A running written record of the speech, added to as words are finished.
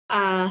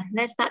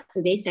let's start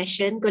today's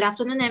session. Good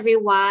afternoon,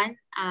 everyone,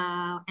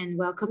 and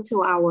welcome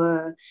to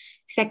our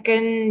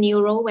second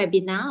Neuro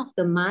webinar of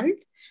the month.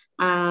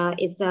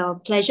 It's a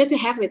pleasure to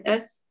have with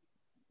us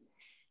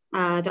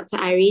Dr.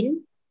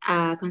 Irene,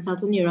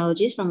 consultant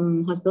neurologist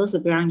from Hospital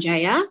Seberang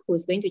Jaya,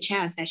 who's going to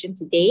chair our session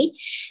today.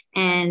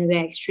 And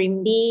we're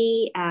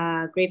extremely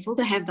grateful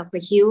to have Dr.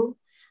 Hugh,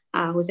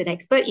 who's an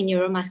expert in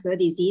neuromuscular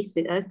disease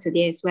with us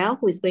today as well,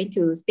 who is going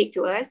to speak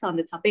to us on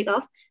the topic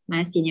of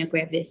myasthenia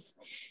gravis.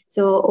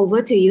 So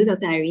over to you,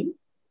 Dr. Irene.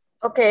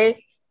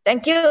 Okay,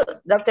 thank you,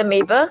 Dr.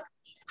 Mabel.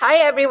 Hi,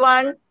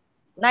 everyone.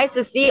 Nice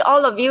to see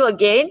all of you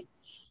again.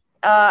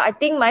 I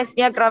think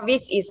myasthenia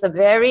gravis is a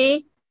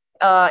very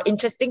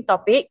interesting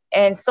topic,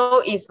 and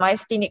so is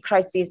myasthenic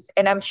crisis.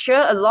 And I'm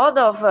sure a lot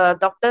of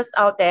doctors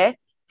out there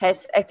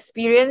has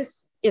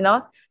experienced,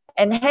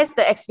 and has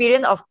the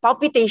experience of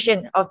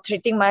palpitation of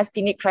treating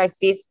myasthenic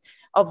crisis,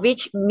 of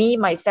which me,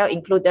 myself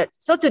included.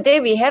 So today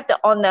we have the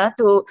honor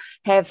to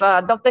have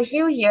Dr.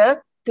 Hugh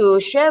here to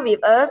share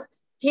with us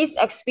his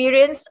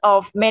experience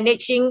of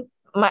managing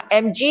my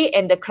MG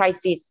and the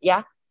crisis.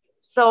 Yeah.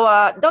 So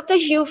Dr.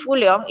 Hugh Fu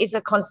Leong is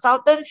a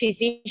consultant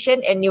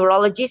physician and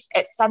neurologist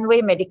at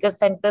Sunway Medical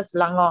Centre,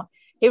 Selangor.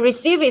 He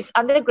received his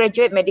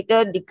undergraduate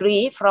medical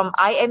degree from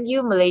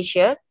IMU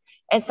Malaysia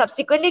and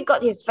subsequently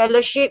got his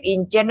fellowship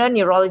in general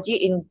neurology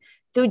in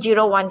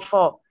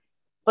 2014.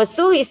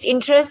 Pursued his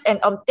interest and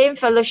obtained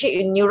fellowship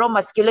in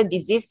neuromuscular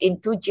disease in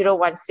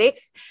 2016.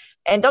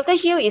 And Dr.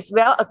 Hugh is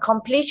well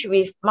accomplished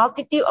with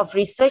multitude of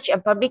research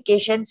and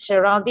publications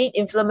surrounding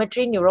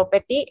inflammatory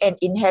neuropathy and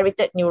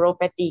inherited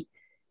neuropathy.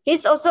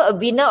 He's also a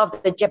winner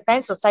of the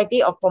Japan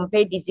Society of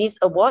Pompe Disease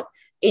Award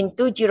in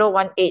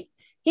 2018.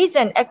 He's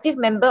an active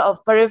member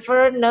of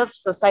Peripheral Nerve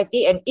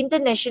Society and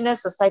International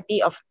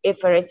Society of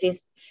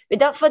Apheresis.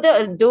 Without further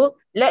ado,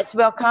 let's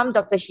welcome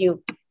Dr.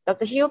 Hugh.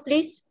 Dr. Hugh,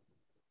 please.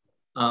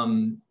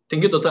 Thank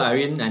you, Dr.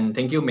 Irene, and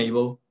thank you,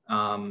 Mabel.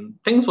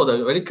 Thanks for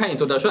the very kind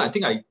introduction. I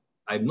think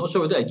I'm not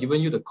sure whether I've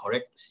given you the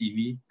correct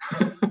CV.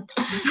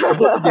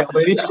 Supposed to be a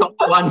very short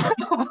one.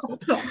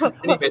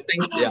 Anyway,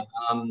 thanks. Yeah.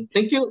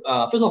 Thank you.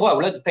 First of all, I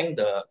would like to thank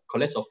the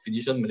College of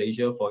Physicians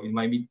Malaysia for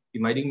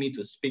inviting me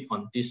to speak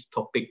on this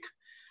topic.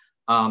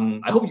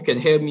 I hope you can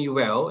hear me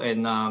well.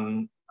 And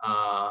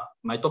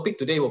my topic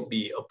today will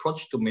be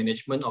approach to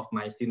management of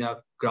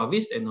myasthenia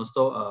gravis and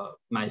also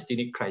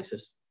myasthenic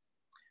crisis.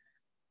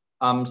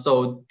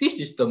 So this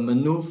is the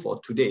menu for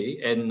today,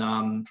 and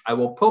I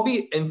will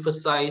probably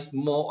emphasize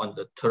more on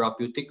the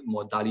therapeutic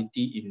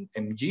modality in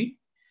MG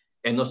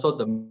and also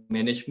the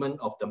management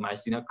of the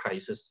myasthenia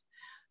crisis.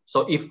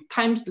 So if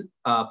time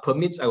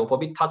permits, I will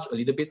probably touch a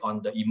little bit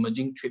on the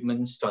emerging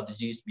treatment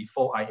strategies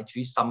before I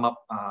actually sum up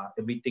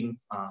everything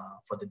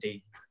for the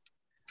day.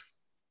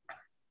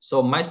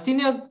 So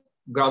myasthenia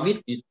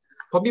gravis is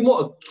probably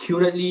more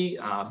accurately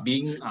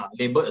being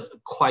labeled as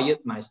acquired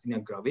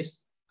myasthenia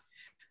gravis.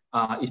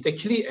 It's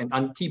actually an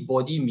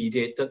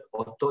antibody-mediated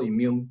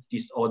autoimmune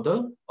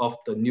disorder of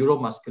the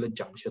neuromuscular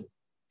junction.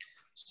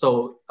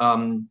 So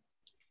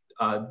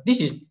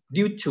this is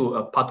due to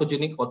a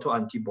pathogenic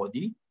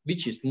autoantibody,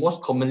 which is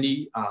most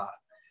commonly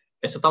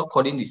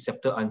acetylcholine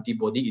receptor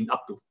antibody in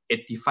up to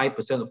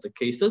 85% of the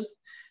cases,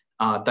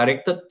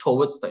 directed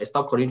towards the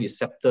acetylcholine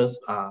receptors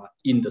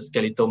in the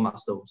skeletal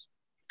muscles.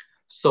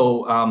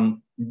 So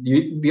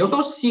we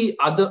also see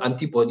other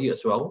antibody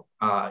as well,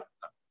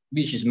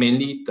 which is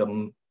mainly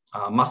the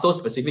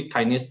muscle-specific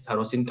kinase,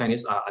 tyrosine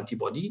kinase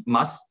antibody,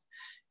 MUS,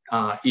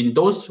 in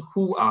those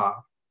who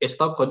are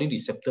acetylcholine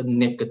receptor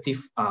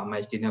negative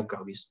myasthenia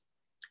gravis.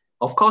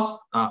 Of course,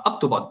 up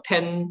to about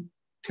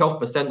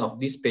 10–12% of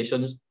these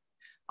patients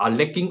are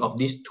lacking of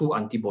these two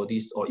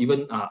antibodies or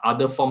even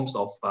other forms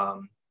of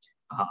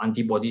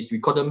antibodies. We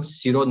call them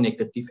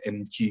seronegative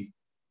MG.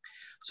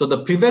 So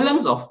the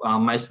prevalence of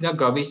myasthenia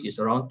gravis is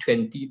around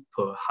 20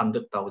 per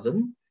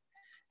 100,000.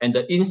 And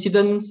the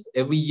incidence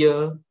every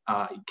year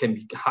it can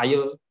be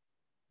higher,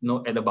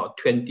 at about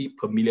 20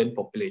 per million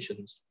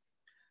populations.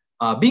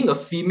 Being a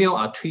female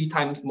are 3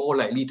 times more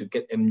likely to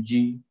get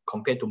MG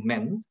compared to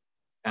men,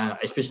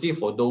 especially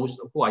for those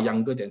who are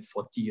younger than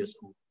 40 years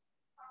old.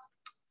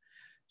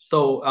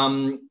 So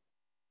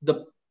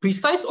the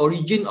precise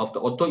origin of the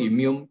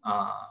autoimmune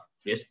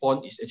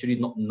response is actually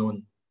not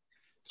known.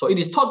 So it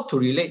is thought to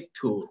relate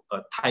to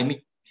a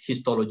thymic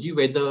histology,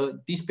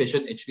 whether these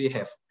patients actually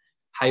have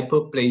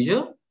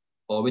hyperplasia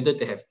or whether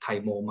they have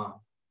thymoma.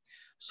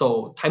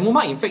 So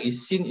thymoma, in fact,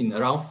 is seen in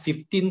around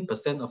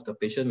 15% of the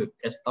patients with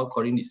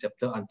acetylcholine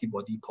receptor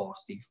antibody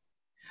positive.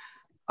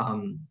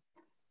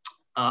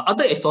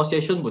 Other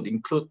association would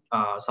include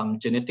some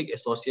genetic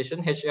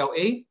association,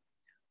 HLA,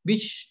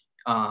 which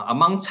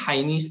among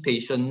Chinese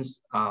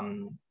patients,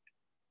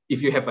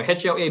 if you have a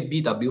HLA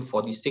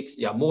BW46,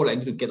 you are more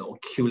likely to get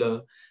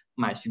ocular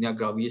myasthenia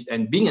gravis.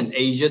 And being an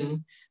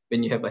Asian,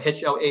 when you have a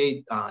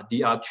HLA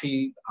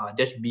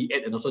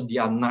DR3-B8 and also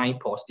DR9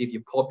 positive,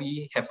 you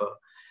probably have a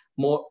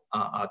more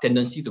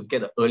tendency to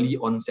get an early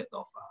onset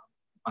of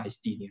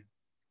myasthenia.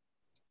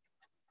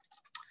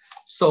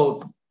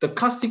 So the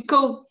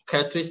classical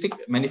characteristic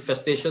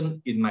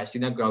manifestation in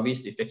myasthenia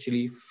gravis is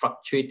actually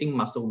fluctuating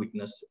muscle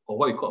weakness, or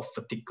what we call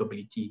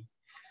fatigability.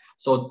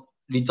 So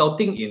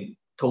resulting in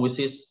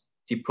ptosis,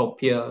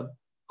 diplopia,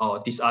 or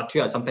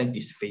dysarthria, sometimes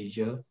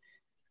dysphagia.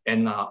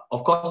 And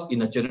of course,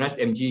 in a generalized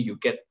MG, you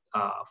get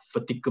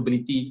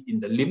fatigability in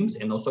the limbs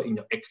and also in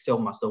your axial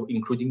muscle,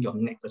 including your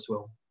neck as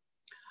well.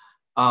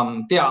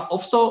 There are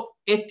also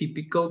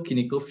atypical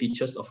clinical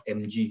features of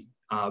MG,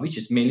 which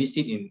is mainly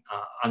seen in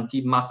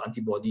anti-mass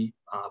antibody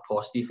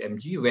positive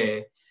MG,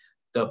 where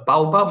the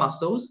bulbar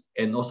muscles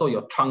and also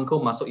your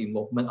truncal muscle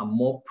involvement are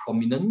more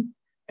prominent,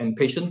 and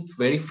patients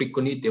very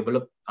frequently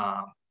develop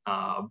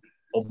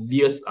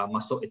obvious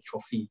muscle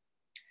atrophy.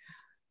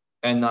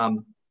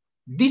 And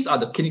these are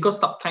the clinical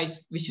subtypes,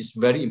 which is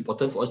very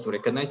important for us to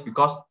recognize,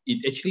 because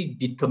it actually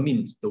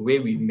determines the way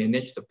we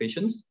manage the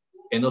patients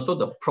and also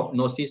the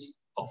prognosis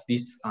of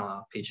these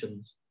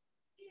patients.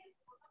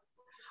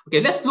 Okay,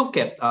 let's look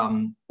at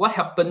what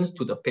happens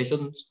to the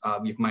patients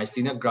with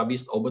myasthenia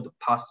gravis over the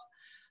past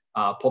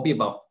probably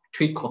about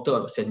 3/4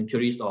 of a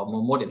century or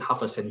more than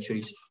half a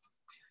century.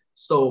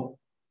 So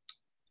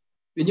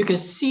when you can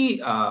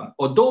see,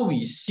 although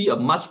we see a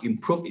much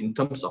improved in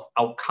terms of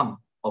outcome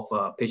of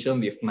a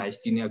patient with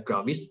myasthenia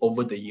gravis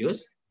over the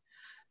years,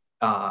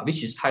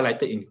 which is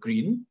highlighted in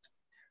green,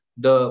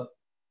 the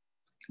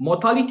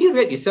mortality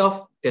rate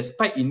itself,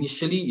 despite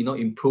initially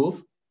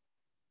improved,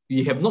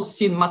 we have not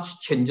seen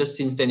much changes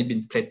since then. It's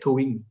been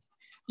plateauing,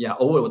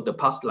 over the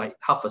past like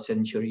half a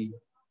century.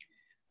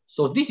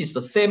 So this is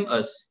the same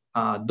as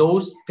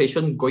those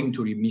patients going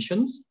to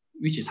remissions,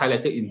 which is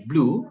highlighted in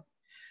blue.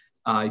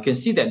 You can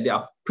see that they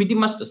are pretty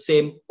much the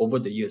same over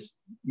the years,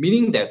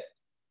 meaning that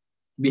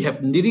we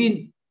have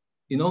really,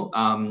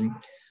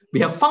 we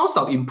have found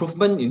some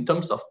improvement in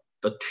terms of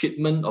the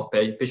treatment of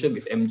patients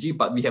with MG,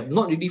 but we have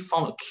not really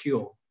found a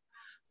cure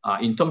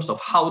in terms of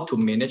how to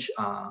manage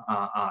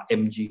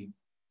MG.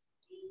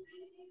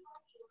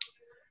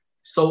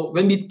 So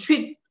when we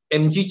treat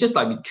MG, just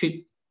like we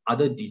treat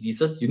other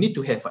diseases, you need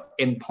to have an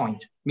endpoint,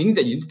 meaning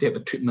that you need to have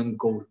a treatment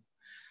goal.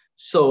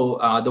 So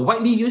the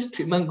widely used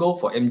treatment goal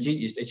for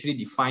MG is actually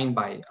defined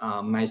by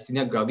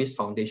Myasthenia Gravis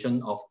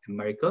Foundation of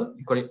America.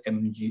 We call it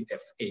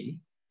MGFA,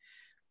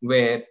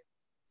 where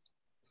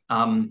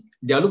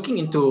they are looking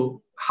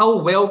into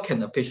how well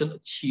can a patient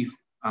achieve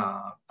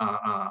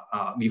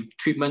with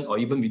treatment or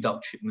even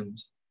without treatment.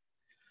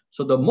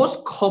 So the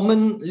most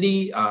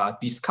commonly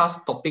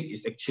discussed topic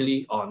is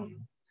actually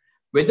on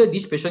whether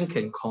this patient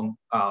can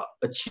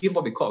achieve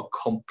what we call a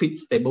complete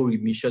stable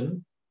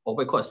remission, or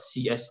what we call a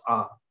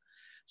CSR.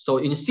 So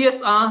in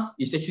CSR,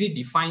 it's actually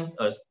defined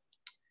as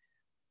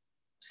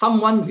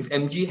someone with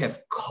MG have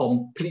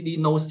completely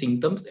no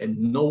symptoms and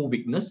no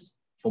weakness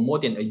for more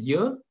than a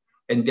year,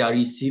 and they are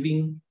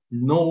receiving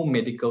no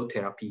medical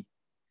therapy.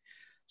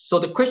 So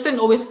the question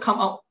always come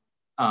out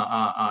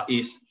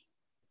is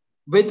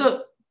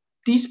whether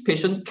these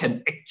patients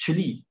can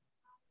actually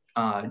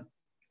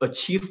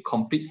achieve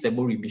complete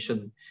stable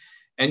remission.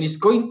 And it's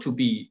going to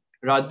be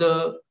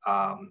rather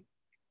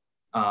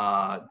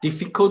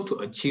difficult to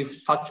achieve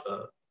such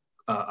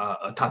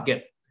a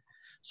target.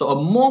 So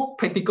a more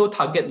practical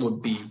target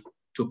would be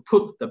to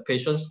put the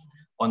patients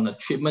on a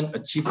treatment,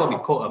 achieve what we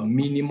call a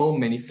minimal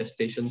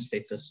manifestation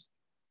status.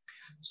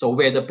 So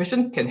where the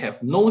patient can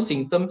have no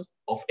symptoms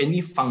of any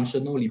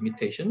functional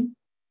limitation,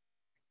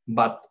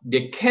 but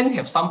they can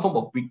have some form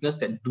of weakness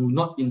that do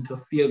not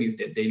interfere with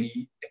their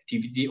daily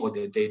activity or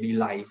their daily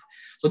life.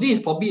 So this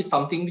is probably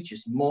something which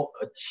is more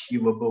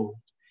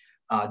achievable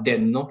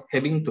than not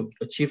having to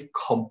achieve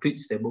complete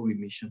stable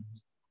remission.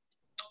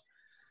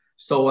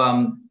 So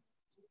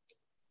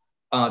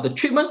the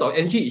treatments of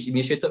MG is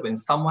initiated when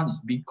someone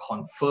is being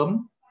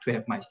confirmed to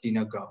have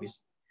myasthenia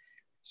gravis.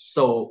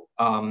 So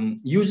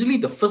usually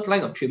the first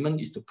line of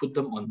treatment is to put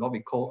them on what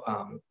we call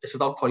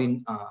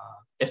acetylcholine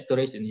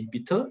esterase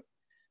inhibitor,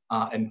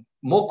 and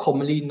more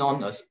commonly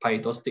known as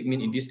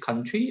pyridostigmine in this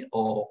country,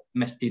 or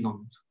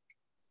mestinone.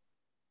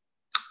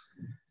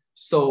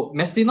 So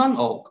mestinone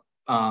or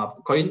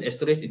choline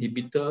esterase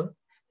inhibitor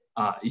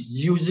is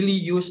usually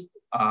used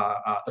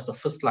as a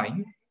first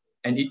line,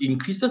 and it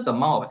increases the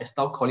amount of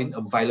acetylcholine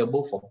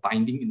available for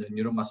binding in the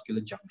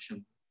neuromuscular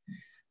junction.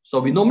 So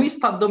we normally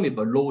start them with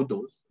a low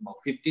dose, about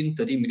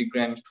 15-30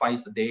 milligrams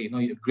twice a day.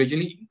 You're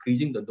gradually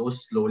increasing the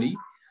dose slowly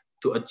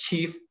to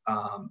achieve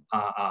a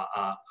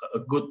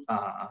good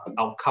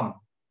outcome.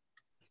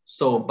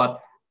 So,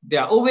 but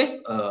there are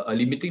always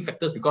limiting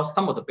factors, because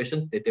some of the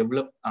patients, they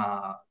develop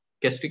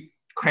gastric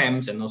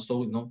cramps and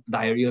also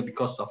diarrhea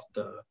because of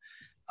the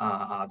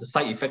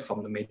side effect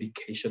from the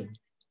medication.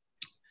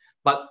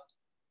 But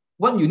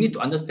what you need to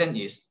understand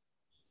is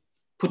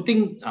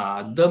putting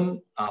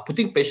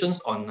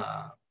patients on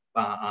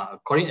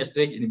choline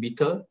esterase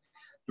inhibitor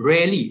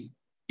rarely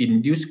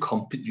induce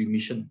complete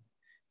remission,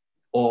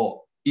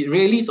 or it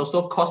rarely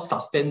also cause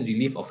sustained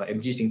relief of an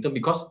MG symptom,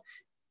 because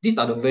these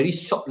are the very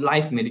short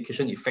life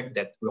medication effect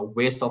that will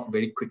wear off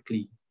very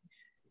quickly.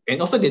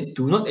 And also they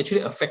do not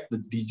actually affect the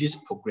disease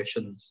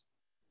progressions.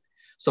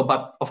 So,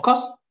 but of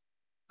course,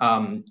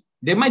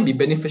 they might be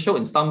beneficial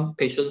in some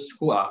patients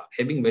who are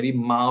having very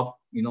mild,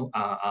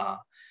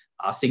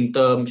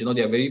 symptoms.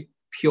 They are very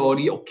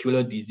purely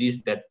ocular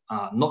disease that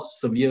are not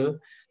severe.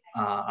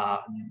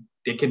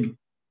 They can be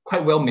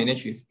quite well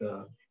managed with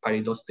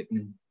pyridostigmine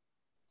treatment.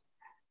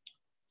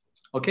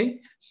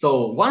 Okay,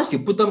 so once you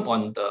put them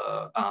on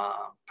the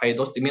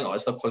pyridostigmine or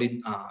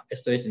acetylcholine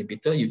esterase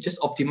inhibitor, you just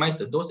optimize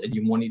the dose and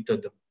you monitor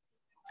them.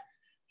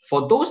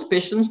 For those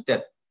patients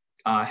that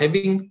are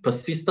having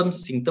persistent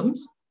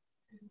symptoms,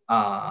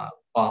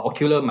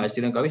 ocular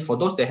myasthenia gravis, for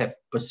those that have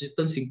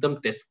persistent symptoms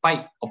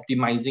despite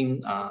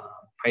optimizing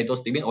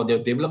pyridostigmine or they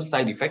develop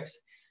side effects,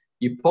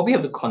 you probably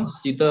have to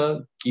consider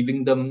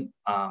giving them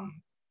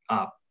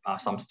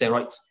some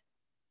steroids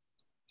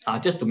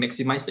just to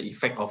maximize the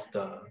effect of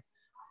the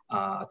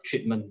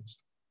treatment.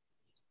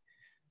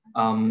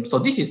 So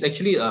this is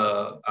actually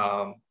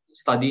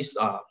studies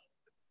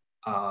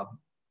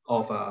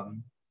of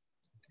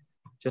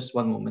just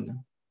one moment.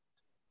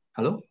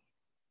 Hello?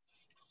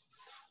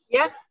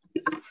 Yeah,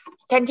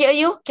 can hear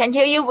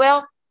you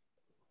well.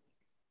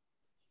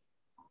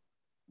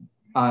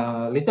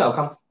 Later I'll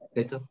come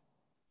later.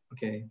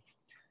 Okay.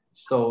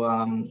 So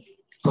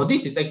so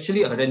this is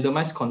actually a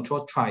randomized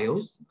control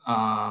trials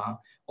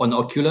on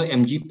ocular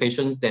MG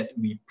patients that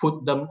we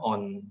put them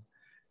on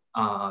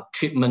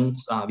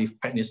treatments with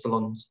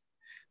prednisolone.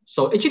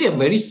 So actually a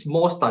very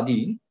small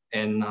study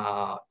and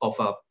of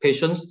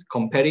patients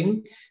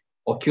comparing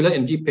ocular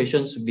MG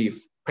patients with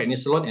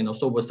prednisolone and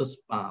also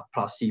versus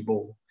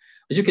placebo.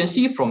 As you can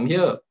see from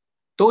here,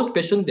 those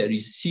patients that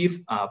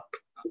receive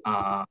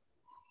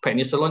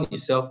prednisolone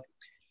itself,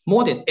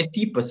 more than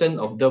 80%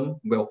 of them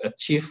will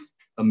achieve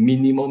a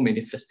minimal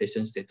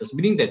manifestation status,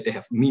 meaning that they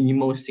have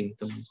minimal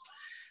symptoms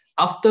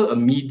after a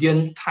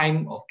median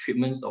time of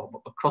treatments of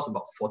across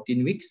about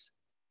 14 weeks,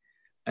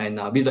 and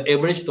with the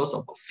average dose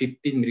of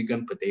 15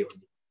 milligrams per day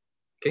only.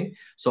 Okay,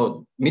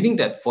 so meaning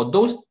that for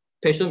those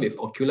patients with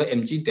ocular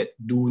MG that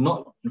do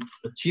not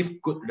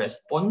achieve good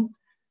response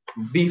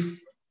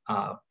with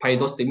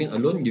pyridostigmine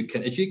alone, you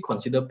can actually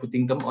consider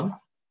putting them on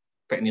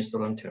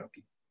prednisolone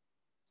therapy.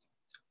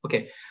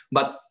 Okay,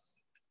 but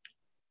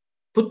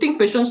putting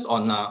patients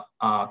on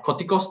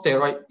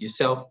corticosteroid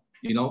itself,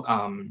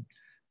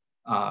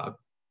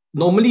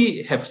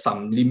 normally have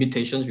some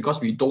limitations because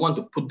we don't want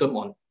to put them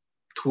on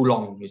too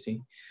long, you see.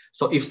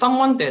 So if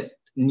someone that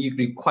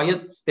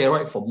required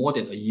steroid for more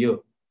than a year,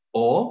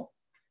 or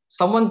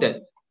someone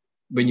that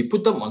when you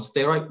put them on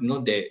steroid,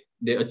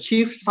 they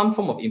achieve some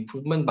form of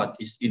improvement but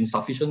is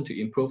insufficient to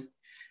improve,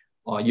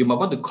 you might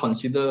want to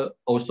consider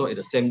also at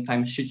the same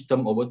time switch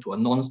them over to a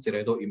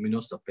non-steroidal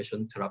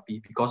immunosuppression therapy,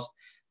 because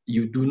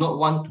you do not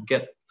want to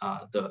get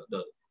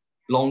the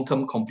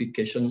long-term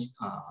complications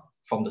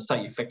from the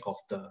side effect of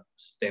the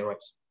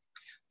steroids.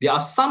 There are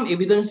some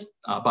evidence,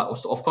 but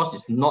also, of course,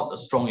 it's not a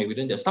strong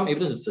evidence. There's some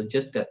evidence that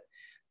suggests that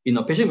in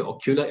a patient with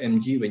ocular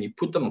MG, when you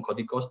put them on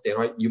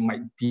corticosteroid, you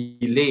might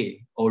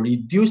delay or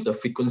reduce the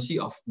frequency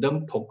of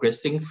them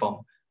progressing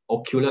from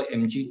ocular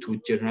MG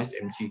to generalized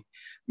MG.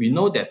 We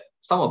know that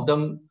some of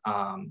them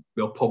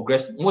will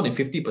progress, more than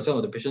 50%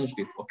 of the patients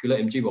with ocular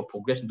MG will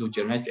progress into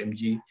generalized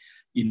MG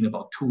in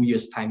about 2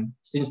 years' time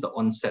since the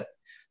onset.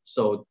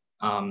 So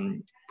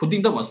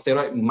putting them on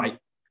steroid might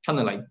kind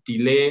of like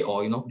delay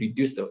or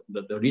reduce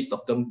the risk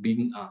of them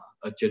being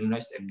a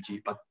generalized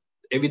MG, but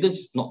evidence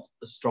is not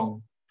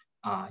strong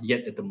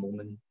yet at the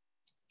moment.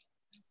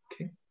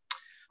 Okay,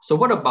 so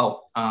what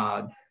about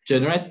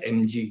generalized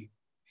MG?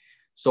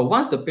 So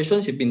once the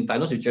patients have been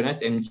diagnosed with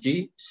generalized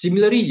MG,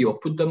 similarly you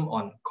put them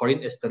on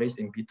choline esterase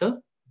inhibitor.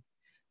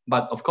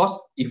 But of course,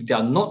 if they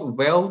are not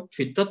well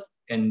treated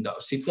and the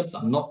symptoms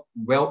are not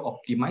well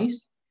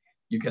optimized,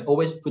 you can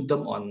always put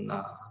them on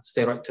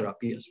steroid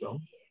therapy as well.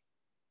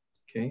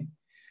 Okay,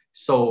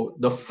 so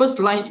the first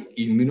line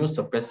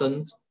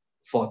immunosuppressant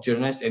for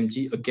generalized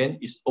MG again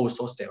is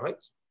also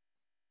steroids.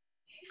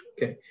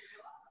 Okay,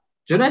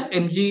 generalized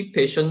MG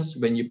patients,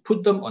 when you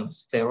put them on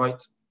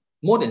steroids,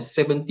 more than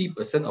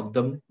 70% of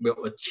them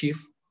will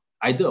achieve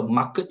either a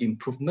marked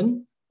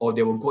improvement or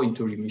they will go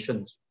into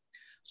remissions.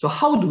 So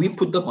how do we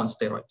put them on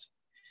steroids?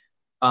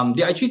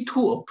 There are actually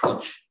two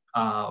approaches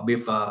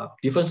with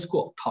different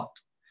school of thought.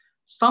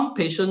 Some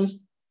patients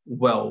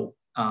will,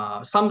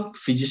 some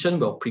physicians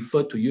will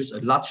prefer to use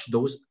a large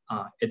dose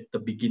at the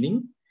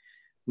beginning,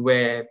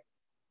 where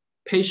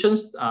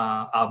patients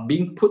are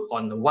being put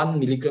on 1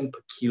 milligram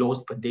per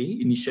kilos per day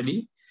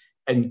initially,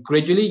 and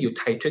gradually you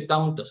titrate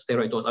down the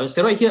steroid dose.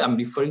 Steroid here I'm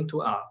referring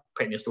to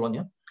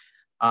prednisolone.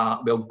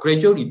 Well,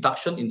 gradual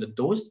reduction in the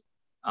dose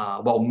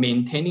while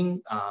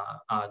maintaining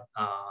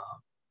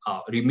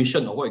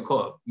remission, or what we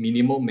call a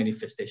minimal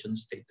manifestation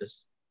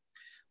status.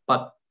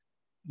 But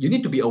you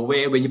need to be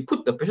aware, when you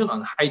put the patient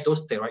on high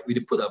dose steroid, when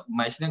you put a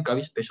myasthenia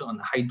gravis patient on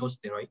high dose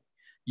steroid,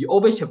 you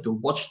always have to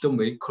watch them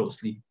very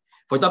closely.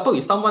 For example,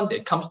 if someone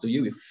that comes to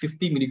you with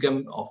 50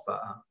 milligram of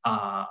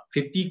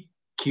 50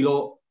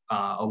 kilo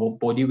of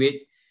body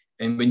weight,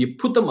 and when you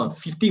put them on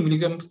 50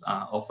 milligrams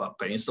of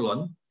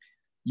prednisolone,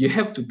 you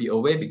have to be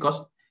aware,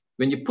 because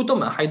when you put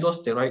them on high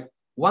dose steroid,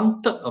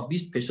 1/3 of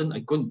these patients are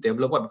going to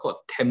develop what we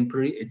call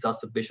temporary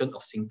exacerbation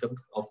of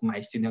symptoms of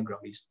myasthenia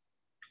gravis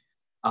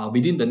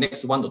within the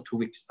next 1 or 2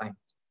 weeks' time.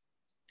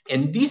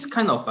 And these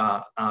kind of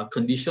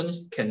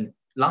conditions can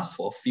last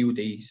for a few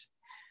days.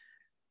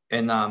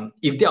 And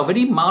if they are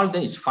very mild,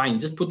 then it's fine.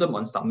 Just put them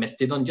on some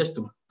mastodon just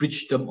to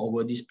bridge them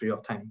over this period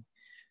of time.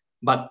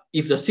 But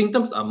if the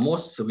symptoms are more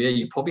severe,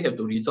 you probably have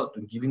to resort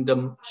to giving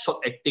them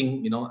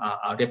short-acting,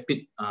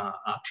 rapid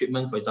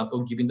treatment. For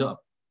example, giving them a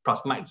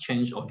plasma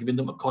exchange or giving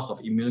them a course of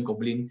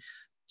immunoglobulin,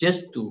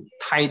 just to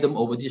tie them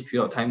over this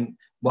period of time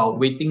while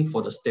waiting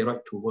for the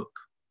steroid to work.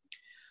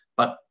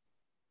 But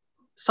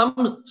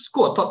some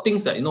school of thought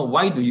thinks that,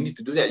 why do you need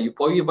to do that? You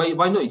probably,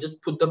 why not you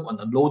just put them on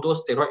a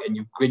low-dose steroid and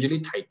you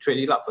gradually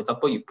titrate it up? For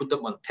example, you put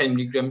them on 10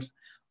 milligrams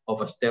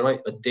of a steroid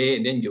a day,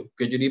 and then you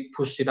gradually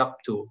push it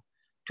up to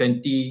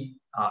 20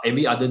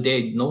 every other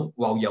day,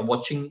 while you're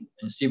watching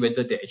and see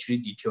whether they actually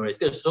deteriorate.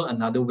 There's also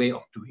another way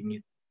of doing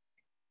it.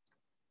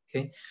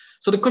 Okay,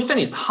 so the question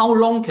is, how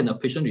long can a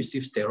patient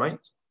receive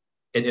steroids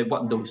and at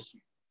what dose?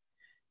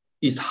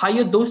 Is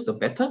higher dose the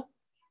better?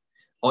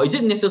 Or is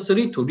it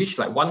necessary to reach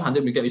like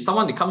 100 milligrams? If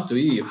someone that comes to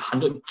you with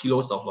 100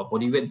 kilos of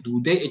body weight,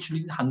 do they actually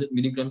need 100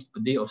 milligrams per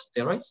day of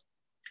steroids?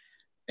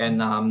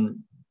 And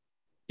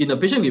in a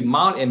patient with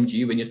mild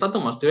MG, when you start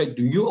them on steroid,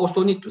 do you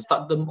also need to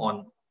start them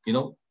on,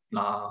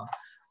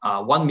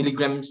 1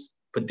 milligrams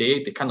per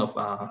day, the kind of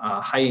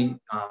high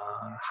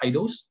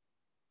dose?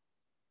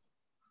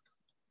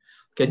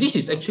 Okay, this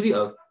is actually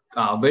a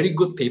very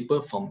good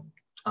paper from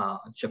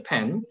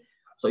Japan.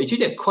 So it's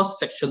actually a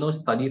cross-sectional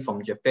study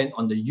from Japan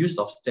on the use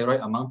of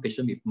steroid among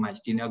patients with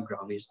myasthenia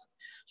gravis.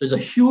 So it's a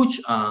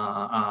huge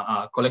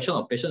collection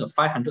of patients, of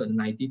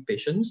 590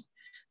 patients.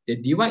 They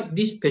divide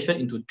these patients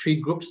into 3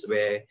 groups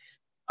where,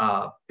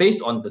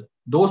 based on the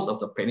dose of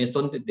the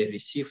prednisone that they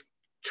receive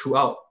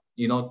throughout,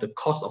 the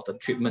course of the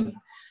treatment,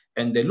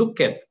 and they look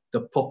at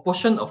the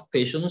proportion of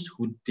patients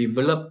who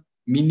develop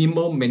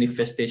minimal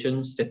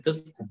manifestation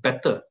status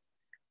better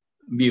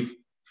with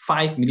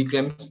 5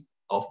 milligrams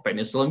of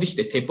prednisolone, which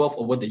they taper off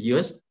over the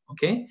years,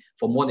 okay,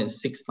 for more than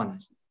 6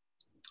 months.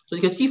 So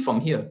you can see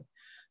from here,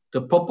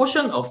 the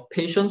proportion of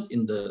patients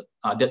in the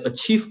that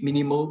achieve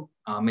minimal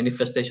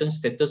manifestation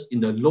status in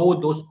the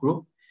low dose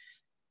group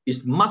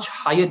is much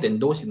higher than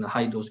those in the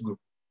high dose group.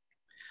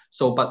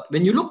 So, but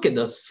when you look at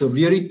the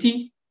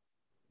severity,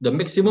 the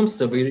maximum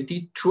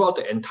severity throughout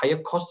the entire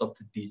course of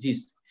the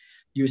disease,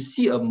 you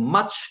see a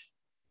much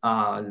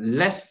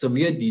less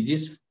severe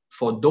disease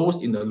for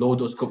those in the low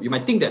dose group. You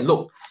might think that,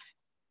 look,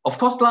 of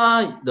course,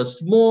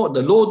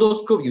 the low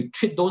dose group, you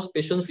treat those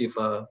patients with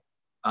a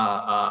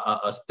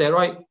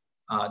steroid.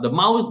 The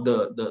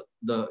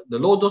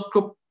low dose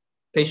group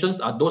patients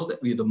are those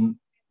that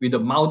with the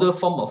milder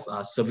form of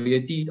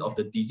severity of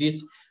the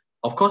disease.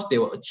 Of course, they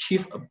will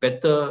achieve a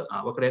better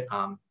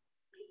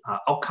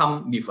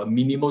outcome with a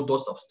minimal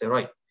dose of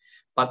steroid.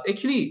 But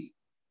actually,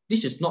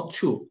 this is not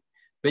true.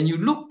 When you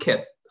look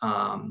at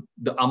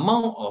the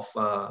amount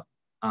of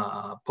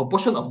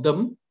proportion of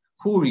them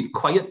who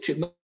required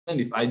treatment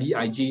with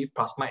IVIG,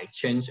 plasma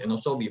exchange, and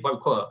also with what we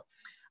call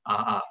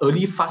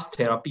early fast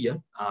therapy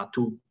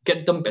to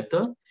get them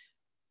better,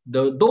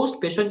 those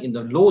patients in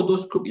the low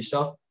dose group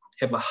itself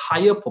have a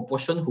higher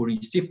proportion who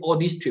receive all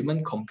these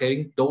treatment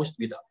comparing those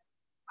with a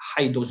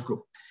high dose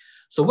group.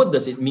 So what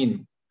does it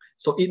mean?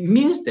 So it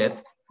means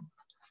that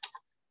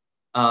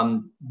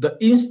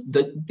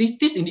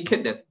this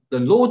indicate that the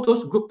low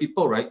dose group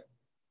people, right,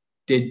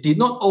 they did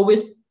not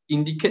always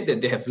indicate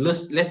that they have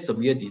less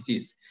severe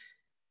disease.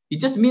 It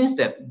just means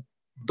that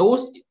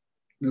those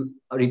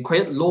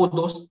required low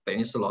dose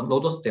prednisolone, low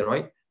dose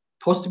steroid,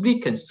 possibly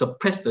can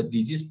suppress the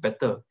disease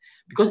better,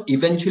 because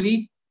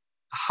eventually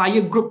a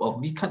higher group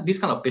of this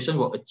kind of patient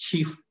will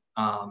achieve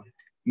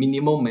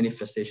minimal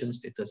manifestation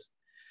status.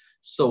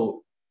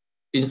 So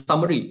in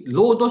summary,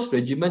 low dose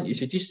regimen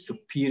is actually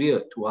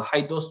superior to a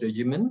high dose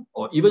regimen,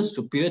 or even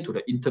superior to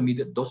the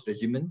intermediate dose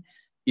regimen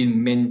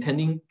in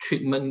maintaining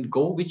treatment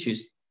goal, which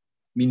is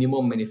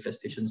minimal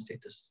manifestation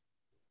status.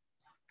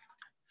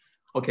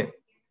 Okay,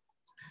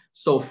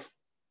 so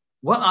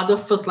what other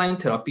first-line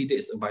therapy that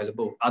is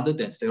available other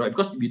than steroid?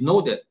 Because we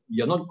know that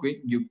you're not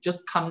great, you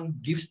just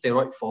can't give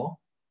steroid for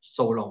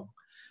so long.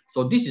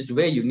 So this is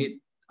where you need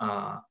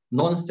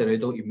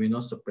non-steroidal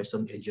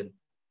immunosuppressant agent.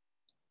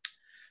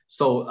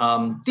 So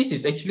this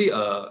is actually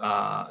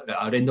a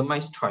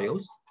randomized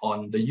trials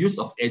on the use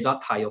of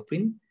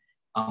azathioprine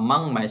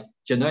among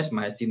generalized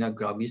myasthenia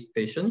gravis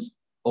patients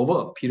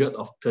over a period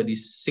of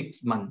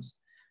 36 months,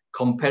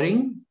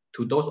 comparing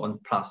to those on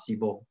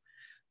placebo.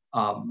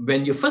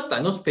 When you first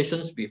diagnose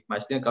patients with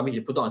myasthenia gravis,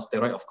 you put on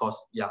steroid, of course,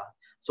 yeah.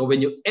 So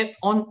when you add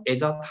on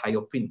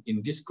azathioprine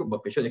in this group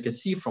of patients, you can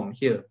see from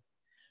here,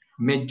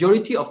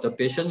 majority of the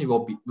patients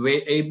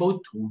were able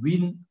to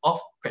wean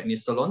off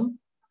prednisolone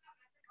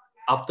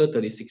after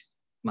 36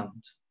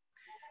 months.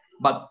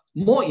 But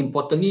more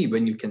importantly,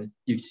 when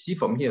you see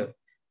from here,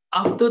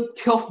 after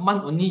 12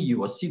 months only, you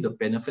will see the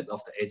benefit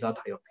of the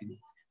azathioprine,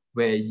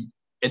 where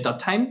at that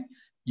time,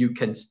 you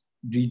can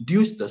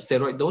reduce the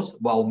steroid dose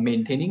while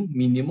maintaining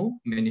minimal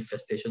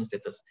manifestation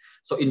status.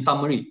 So in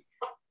summary,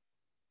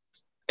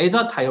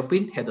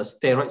 azathioprine had a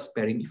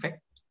steroid-sparing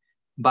effect,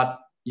 but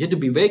you have to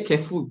be very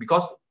careful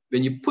because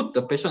when you put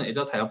the patient on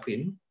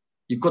azathioprine,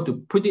 you've got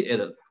to put it at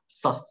a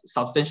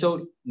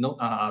substantial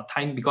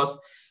time because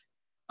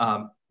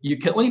you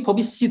can only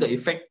probably see the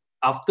effect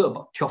after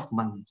about 12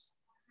 months.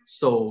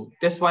 So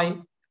that's why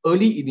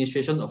early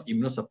initiation of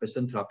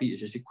immunosuppressant therapy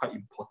is actually quite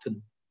important.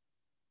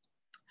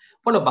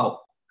 What about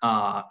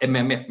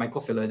MMF,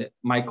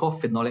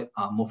 mycophenolate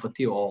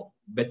mofetil, or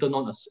better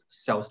known as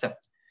CellCept?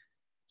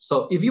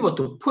 So if you were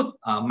to put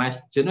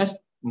generalized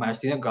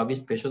myasthenia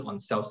gravis patient on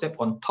CellCept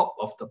on top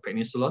of the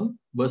prednisolone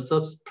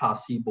versus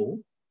placebo,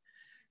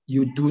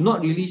 you do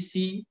not really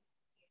see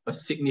a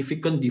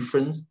significant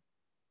difference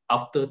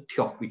after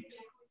 12 weeks.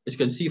 As you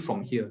can see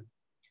from here.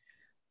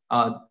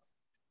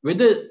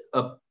 Whether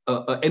a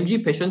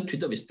MG patient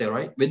treated with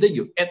steroid, whether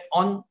you add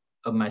on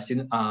a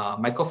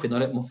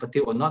mycophenolate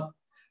mofetil or not,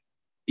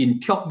 in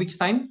 12 weeks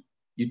time,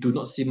 you do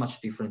not see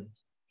much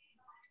difference.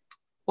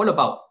 What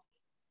about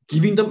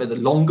giving them at a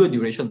longer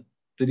duration,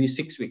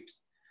 36 weeks?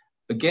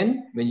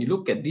 Again, when you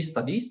look at these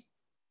studies,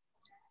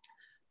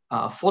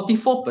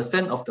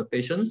 44% of the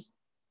patients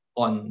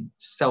on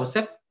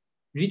CellCept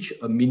reach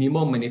a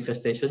minimal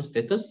manifestation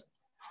status,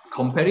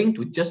 comparing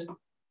to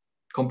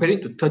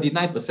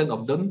 39%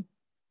 of them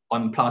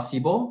on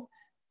placebo,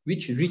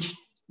 which reached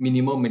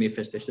minimal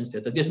manifestation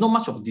status. There's not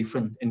much of a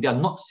difference, and they are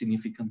not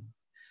significant.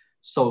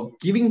 So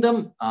giving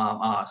them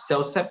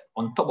CellCept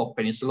on top of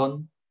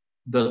prednisolone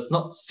does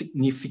not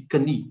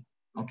significantly,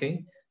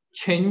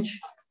 change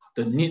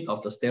the need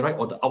of the steroid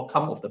or the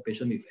outcome of the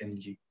patient with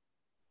MG.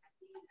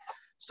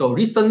 So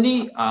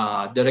recently,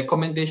 the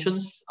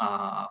recommendations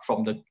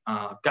from the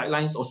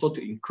guidelines also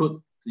to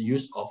include the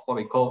use of what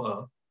we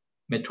call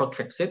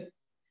methotrexate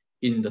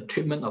in the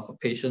treatment of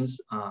patients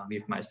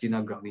with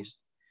myasthenia gravis.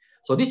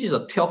 So this is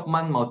a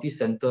 12-month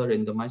multi-center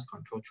randomized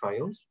control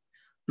trials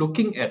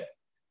looking at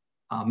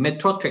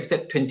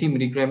methotrexate 20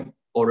 milligram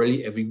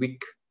orally every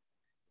week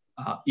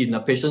in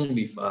a patient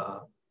with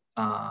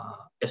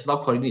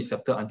acetylcholine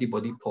receptor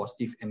antibody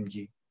positive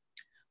MG.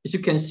 As you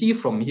can see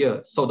from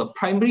here, so the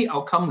primary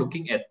outcome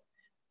looking at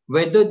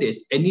whether there's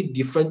any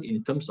difference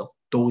in terms of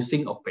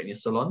dosing of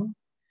prednisolone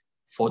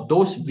for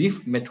those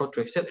with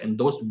methotrexate and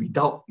those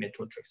without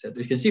methotrexate.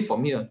 You can see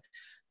from here,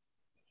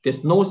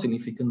 there's no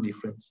significant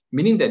difference,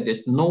 meaning that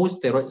there's no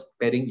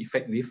steroid-sparing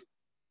effect with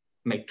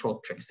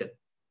methotrexate.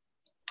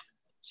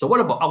 So what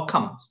about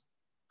outcomes?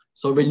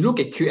 So when you look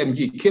at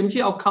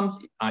QMG outcomes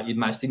in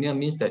myasthenia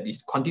means that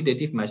this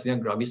quantitative myasthenia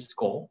gravis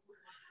score,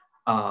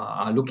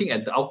 looking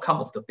at the outcome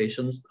of the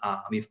patients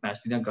with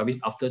myasthenia gravis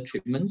after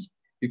treatments,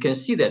 you can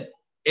see that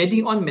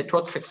adding on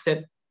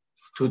methotrexate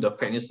to the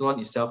prednisolone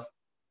itself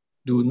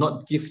do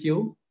not give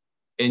you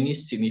any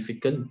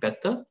significant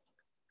better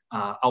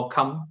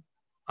outcome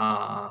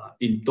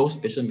in those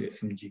patients with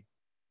MG.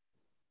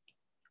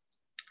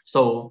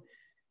 So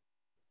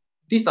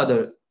these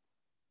are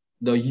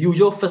the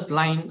usual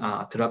first-line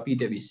therapy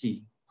that we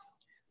see.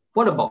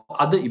 What about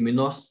other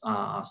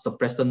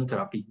immunosuppressant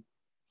therapy?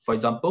 For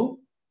example,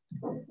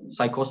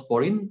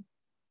 cyclosporine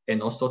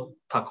and also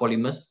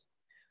tacrolimus,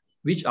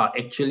 which are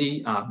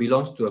actually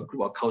belongs to a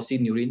group of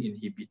calcineurin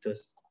inhibitors.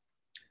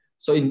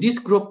 So in this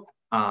group,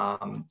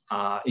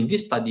 in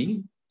this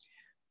study,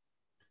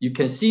 you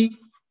can see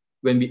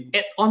when we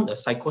add on the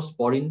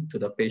cyclosporine to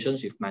the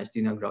patients with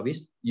myasthenia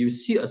gravis, you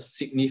see a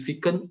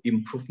significant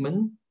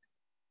improvement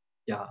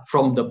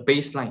from the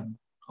baseline,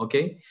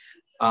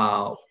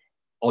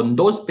 on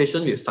those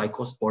patients with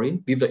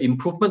cyclosporine, with the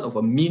improvement of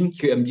a mean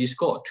QMG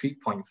score of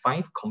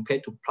 3.5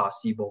 compared to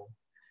placebo.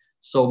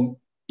 So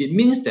it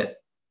means that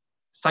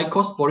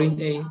cyclosporine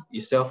A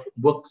itself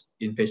works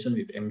in patients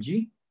with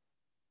MG.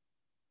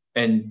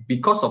 And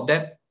because of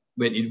that,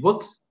 when it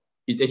works,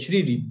 it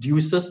actually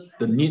reduces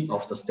the need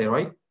of the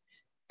steroid,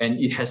 and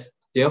it has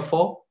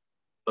therefore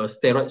a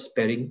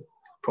steroid-sparing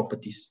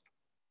properties.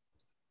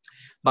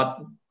 But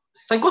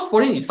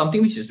cyclosporine is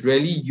something which is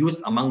rarely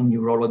used among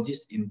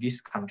neurologists in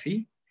this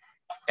country,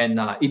 and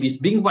it is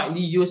being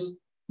widely used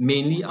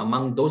mainly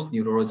among those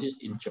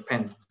neurologists in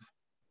Japan.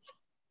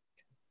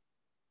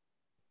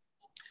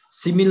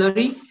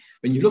 Similarly,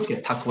 when you look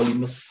at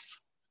tacrolimus,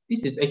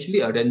 this is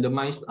actually a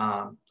randomized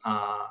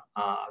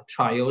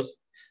trials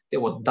that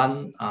was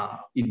done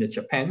in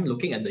Japan,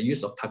 looking at the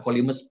use of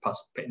tacrolimus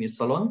plus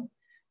prednisolone,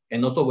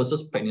 and also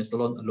versus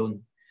prednisolone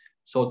alone.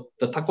 So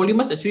the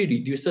tacrolimus actually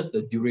reduces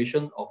the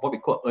duration of what we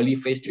call early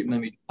phase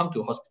treatment. We come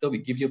to hospital, we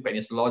give you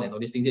prednisolone and all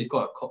these things. It's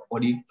called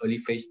early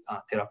phase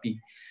therapy.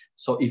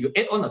 So if you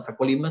add on a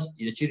tacrolimus,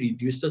 it actually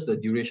reduces the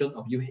duration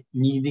of you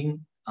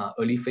needing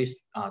early phase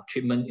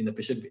treatment in the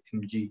patient with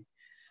MG.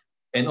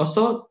 And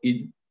also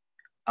it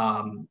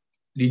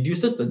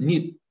reduces the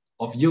need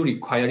of you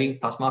requiring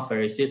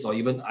plasmapheresis or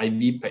even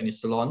IV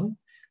prednisolone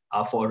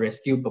for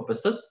rescue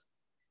purposes.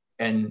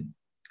 And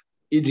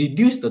it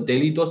reduced the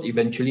daily dose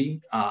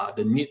eventually,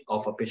 the need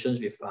of a patient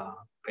with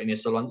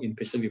prednisolone in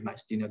patients with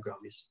myasthenia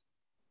gravis.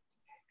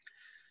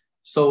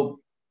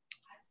 So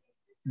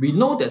we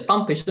know that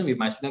some patients with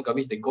myasthenia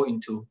gravis, they go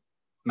into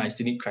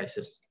myasthenic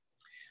crisis.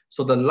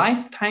 So the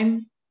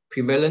lifetime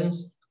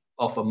prevalence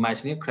of a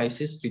myasthenia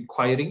crisis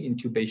requiring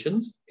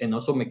intubations and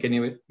also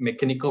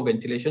mechanical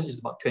ventilation is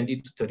about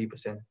 20 to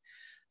 30%.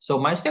 So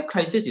myasthenia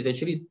crisis is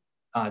actually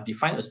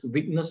defined as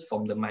weakness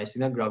from the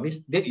myasthenia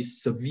gravis that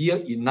is severe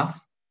enough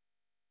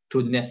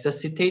to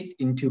necessitate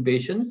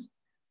intubations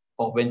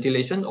or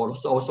ventilation or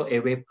also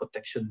airway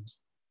protection.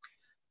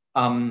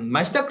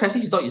 Myasthenia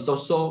crisis is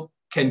also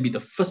can be the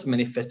first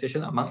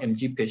manifestation among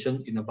MG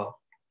patients in about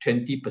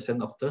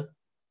 20% of the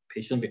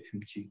patients with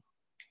MG.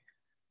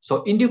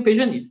 So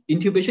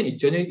intubation is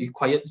generally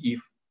required if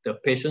the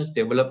patients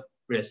develop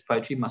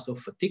respiratory muscle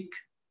fatigue,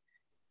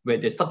 where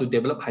they start to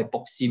develop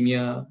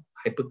hypoxemia,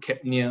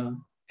 hypercapnia,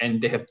 and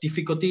they have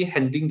difficulty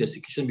handling the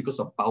secretion because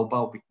of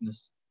bowel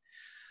weakness.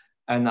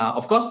 And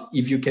of course,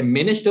 if you can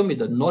manage them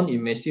with a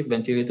non-invasive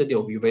ventilator, they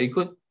will be very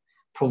good,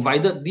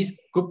 provided this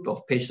group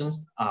of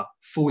patients are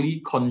fully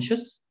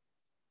conscious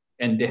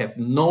and they have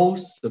no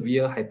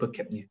severe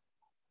hypercapnia.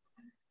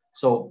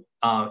 So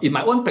in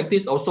my own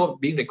practice, also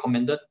being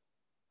recommended,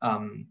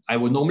 I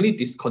will normally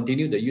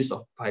discontinue the use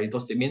of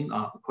pyridostigmine,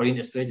 choline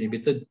esterase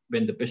inhibitor,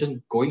 when the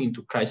patient going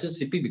into crisis,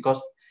 simply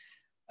because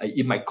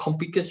it might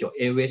complicate your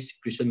airway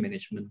secretion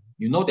management.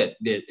 You know that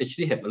they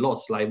actually have a lot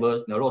of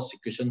salivas, a lot of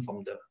secretion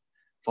from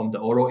the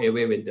oral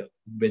airway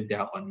when they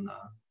are on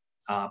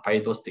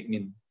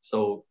pyridostigmine.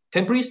 So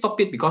temporarily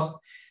stop it, because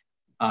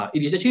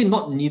it is actually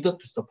not needed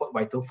to support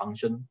vital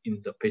function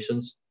in the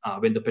patients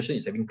when the patient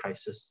is having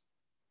crisis.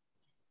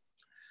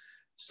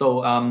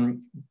 So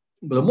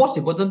the most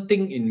important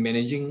thing in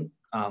managing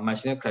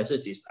myasthenia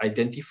crisis is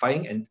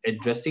identifying and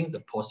addressing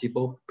the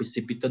possible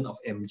precipitant of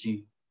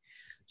MG.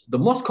 So the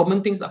most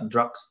common things are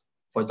drugs,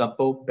 for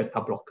example,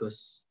 beta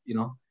blockers,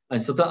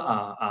 and certain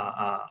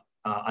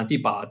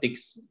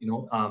antibiotics,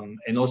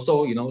 and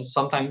also,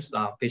 sometimes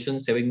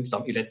patients having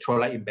some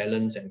electrolyte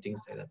imbalance and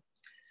things like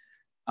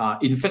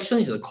that. Infection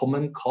is a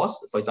common cause,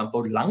 for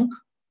example, lung,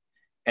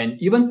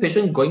 and even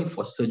patients going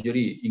for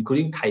surgery,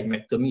 including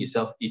thymectomy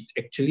itself, is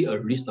actually a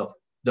risk of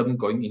them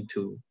going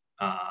into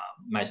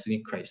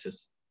myasthenic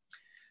crisis.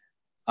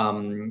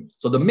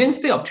 So the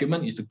mainstay of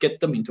treatment is to get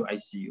them into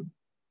ICU,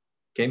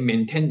 okay,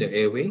 maintain the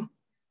airway,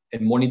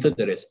 and monitor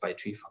the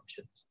respiratory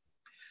functions.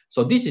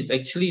 So this is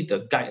actually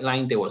the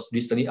guideline that was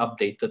recently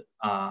updated,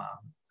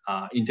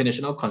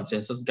 international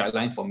consensus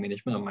guideline for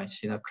management of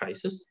myasthenia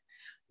crisis.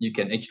 You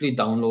can actually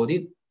download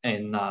it,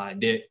 and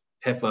they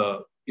have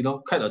a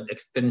quite an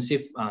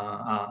extensive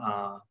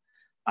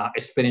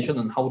explanation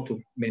on how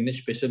to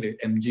manage patients with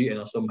MG and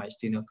also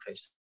myasthenia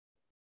crisis.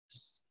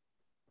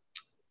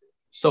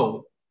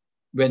 So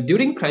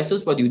during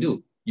crisis, what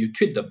do? You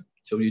treat them.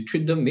 So you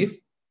treat them with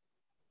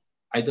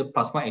either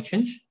plasma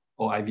exchange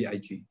or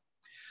IVIG.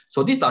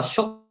 So these are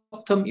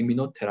short-term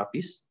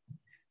immunotherapies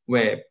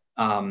where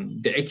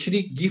they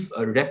actually give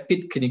a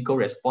rapid clinical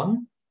response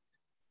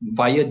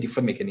via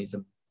different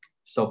mechanisms.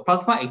 So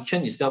plasma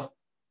exchange itself,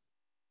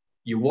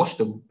 you wash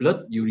the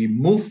blood, you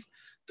remove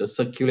the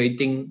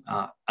circulating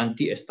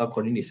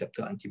anti-acetylcholine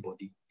receptor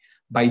antibody.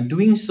 By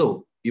doing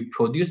so, you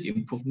produce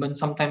improvement.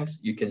 Sometimes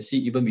you can see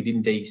even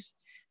within days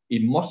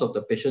in most of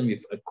the patients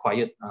with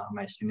acquired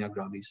myasthenia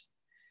gravis.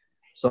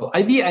 So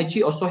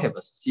IVIG also have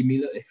a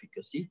similar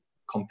efficacy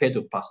compared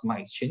to plasma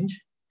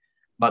exchange,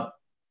 but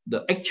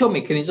the actual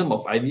mechanism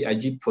of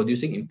IVIG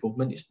producing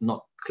improvement is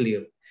not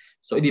clear.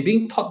 So it is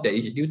being thought that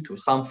it is due to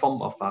some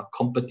form of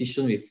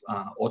competition with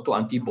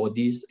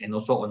autoantibodies and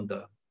also on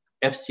the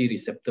FC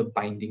receptor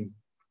binding.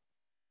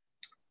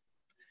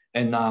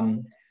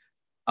 And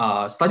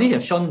studies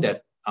have shown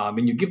that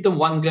when you give them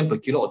 1 gram per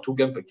kilo or 2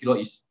 gram per kilo,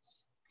 is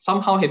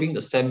somehow having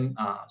the same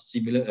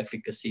similar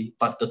efficacy,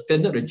 but the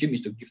standard regime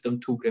is to give them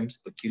 2 grams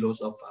per kilos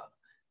of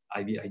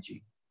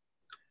IVIG.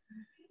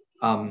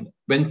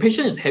 When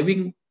patient is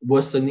having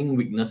worsening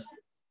weakness,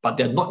 but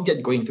they're not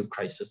yet going into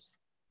crisis,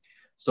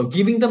 so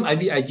giving them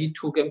IVIG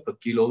 2 grams per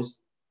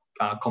kilos,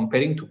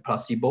 comparing to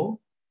placebo,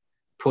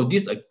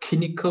 produce a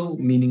clinical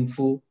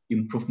meaningful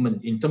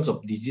improvement in terms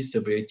of disease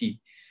severity,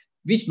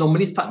 which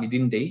normally start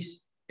within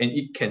days, and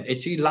it can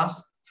actually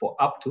last for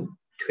up to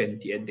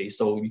 28 days.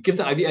 So you give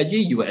them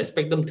IVIG, you will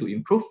expect them to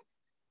improve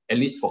at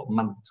least for a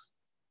month.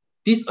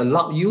 This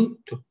allows you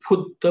to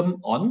put them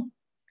on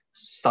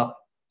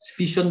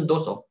sufficient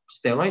dose of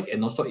steroid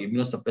and also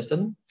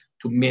immunosuppressant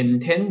to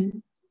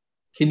maintain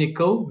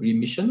clinical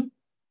remission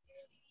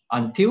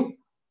until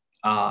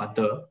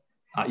the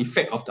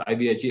effect of the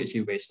IVIG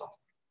actually wears off.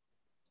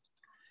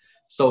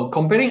 So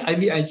comparing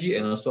IVIG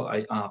and also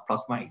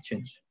plasma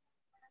exchange,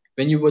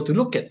 when you were to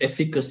look at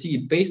efficacy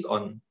based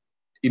on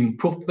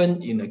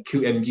improvement in a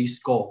QMG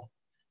score,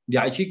 they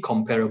are actually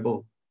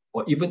comparable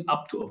or even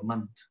up to a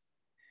month.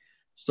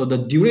 So the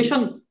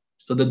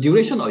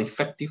duration of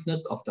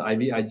effectiveness of the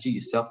IVIG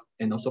itself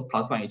and also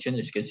plasma exchange,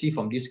 as you can see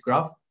from this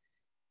graph,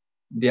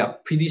 they are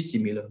pretty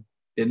similar.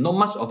 They're not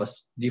much of a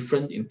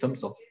difference in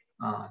terms of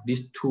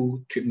these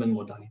two treatment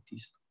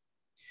modalities.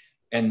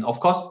 And of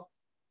course,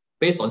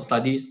 based on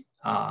studies,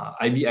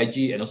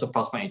 IVIG and also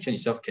plasma exchange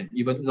itself can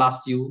even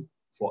last you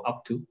for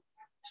up to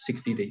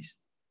 60 days.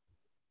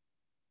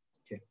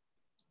 Okay.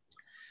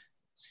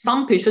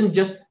 Some patients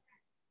just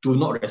do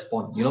not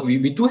respond. You know,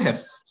 we do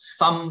have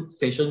some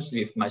patients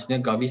with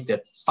myasthenia gravis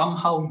that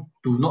somehow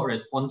do not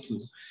respond to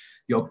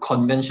your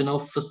conventional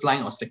first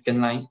line or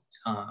second line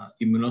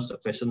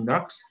immunosuppression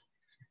drugs.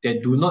 They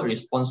do not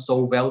respond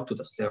so well to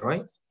the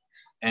steroids,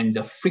 and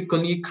they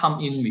frequently come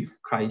in with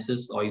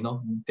crisis, or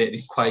they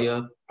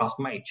require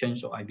plasma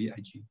exchange or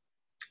IVIG.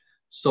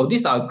 So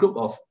these are a group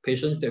of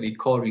patients that we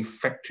call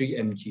refractory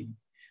MG,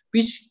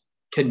 which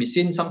can be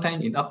seen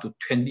sometimes in up to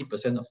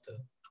 20% of the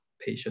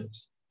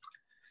patients.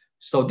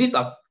 So these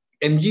are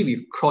MG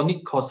with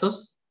chronic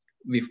causes,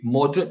 with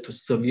moderate to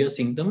severe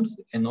symptoms,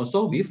 and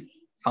also with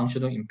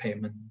functional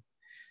impairment.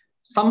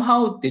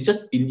 Somehow they're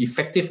just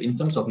ineffective in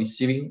terms of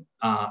receiving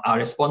a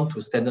response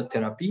to standard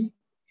therapy.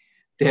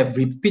 They have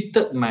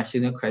repeated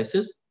myasthenia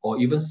crisis or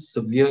even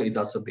severe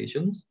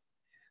exacerbations.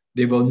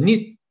 They will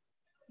need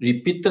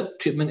repeated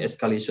treatment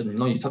escalation.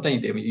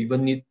 Sometimes they will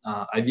even need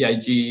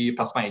IVIG,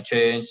 plasma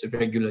exchange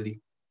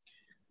regularly.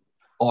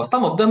 Or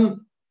some of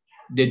them,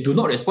 they do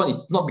not respond.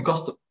 It's not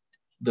because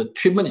the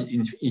treatment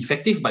is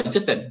ineffective, but it's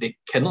just that they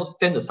cannot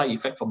stand the side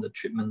effect from the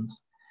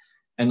treatments.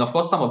 And of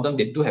course, some of them,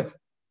 they do have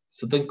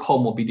certain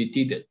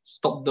comorbidity that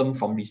stop them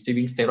from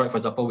receiving steroid. For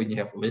example, when you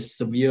have very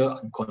severe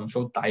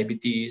uncontrolled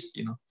diabetes,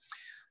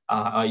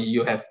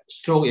 you have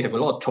stroke, you have a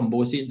lot of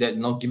thrombosis,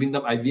 that giving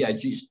them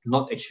IVIG is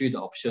not actually the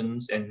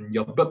options, and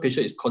your blood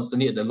pressure is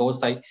constantly at the low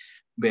side,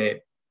 where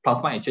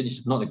plasma exchange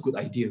is not a good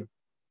idea.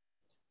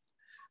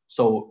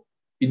 So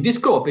in this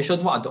group of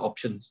patients, what are the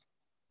options?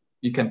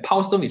 You can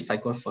pulse them with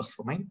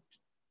cyclophosphamide.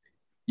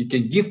 You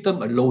can give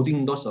them a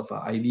loading dose of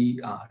IV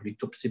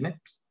rituximab,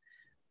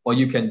 or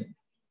you can,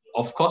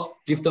 of course,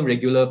 give them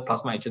regular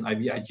plasma exchange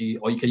IVIG,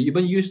 or you can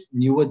even use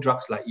newer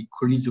drugs like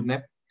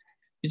eculizumab.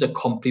 It's a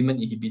complement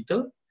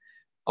inhibitor.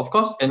 Of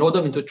course, enroll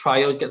them into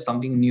trials, get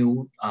something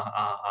new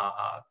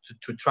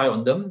to try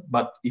on them.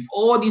 But if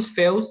all this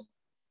fails,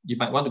 you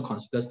might want to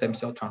consider stem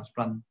cell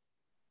transplant.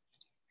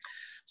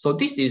 So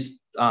this is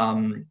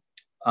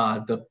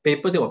the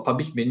paper that was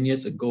published many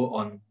years ago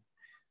on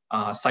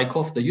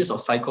the use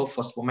of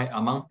cyclophosphamide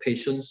among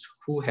patients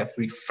who have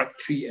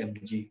refractory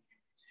MG. It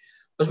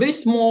was a very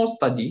small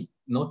study,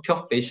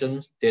 12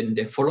 patients. Then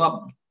they follow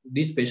up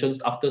these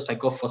patients after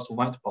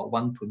cyclophosphamide about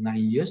 1 to 9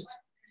 years.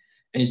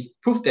 And it's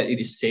proved that it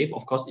is safe,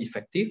 of course,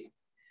 effective.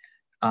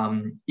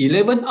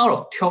 11 out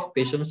of 12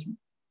 patients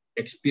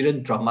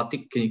experienced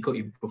dramatic clinical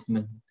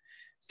improvement,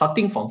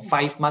 starting from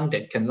 5 months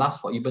that can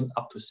last for even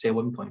up to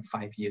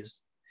 7.5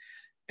 years.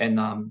 And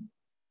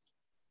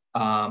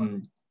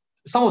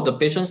some of the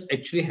patients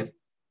actually have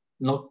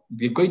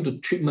they're going to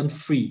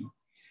treatment-free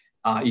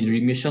in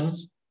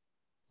remissions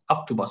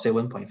up to about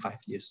 7.5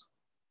 years.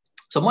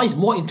 So what is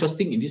more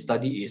interesting in this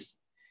study is,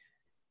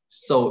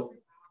 so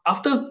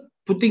after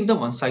putting them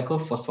on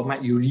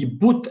cyclophosphamide, you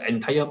reboot the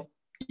entire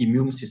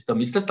immune system.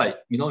 It's just like,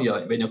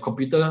 when your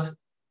computer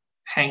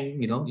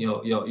hang,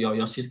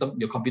 your system,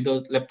 your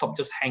computer laptop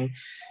just hang,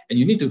 and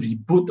you need to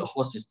reboot the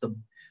whole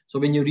system. So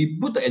when you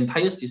reboot the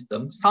entire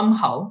system,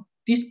 somehow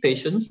these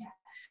patients,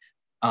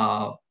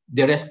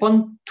 they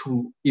respond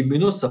to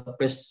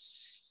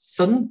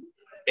immunosuppression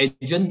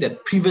agent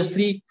that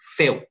previously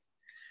failed.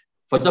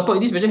 For example,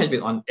 this patient has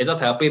been on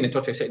azathioprine,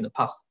 methotrexate in the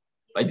past,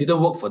 but it didn't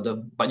work for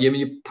them. But when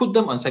you put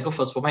them on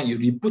cyclophosphamide, you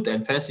reboot the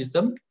entire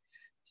system.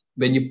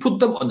 When you put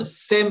them on the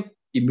same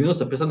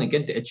immunosuppression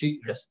again, they actually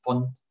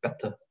respond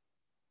better.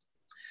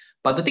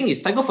 But the thing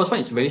is, cyclophosphamide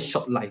is very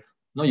short life.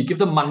 You give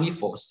them money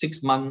for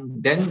 6 months,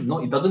 then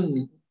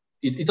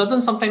it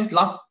doesn't sometimes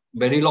last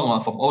very long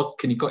from all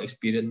clinical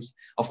experience.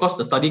 Of course,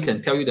 the study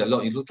can tell you that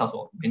it will last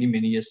for many,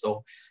 many years.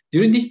 So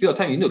during this period of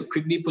time, you need to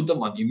quickly put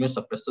them on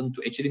immunosuppressant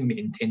to actually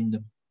maintain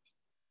them.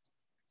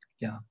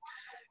 Yeah.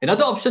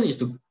 Another option is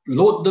to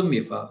load them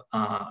with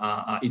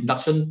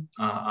induction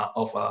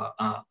of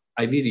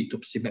IV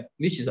rituximab,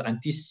 which is an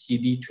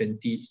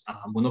anti-CD20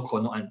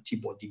 monoclonal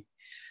antibody.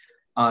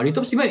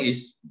 Rituximab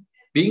is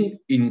being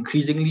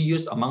increasingly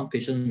used among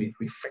patients with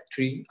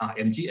refractory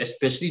MG,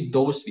 especially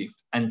those with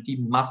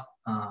anti-MuSK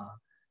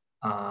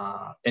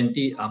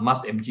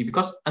MG,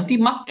 because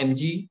anti-MuSK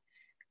MG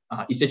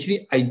is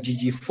actually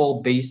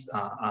IgG4 based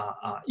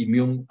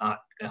immune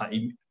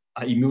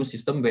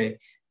system, where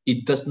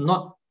it does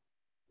not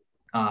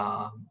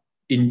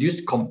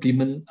induce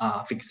complement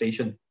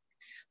fixation,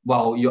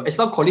 while your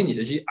acetylcholine is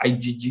actually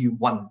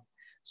IgG1,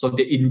 so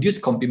they induce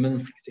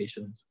complement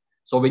fixation.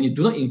 So when you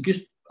do not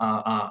increase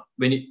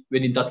when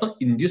it does not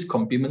induce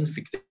complement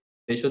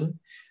fixation,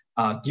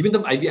 giving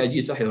them IVIG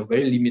itself has a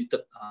very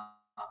limited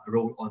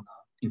role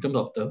in terms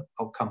of the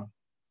outcome.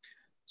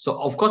 So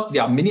of course,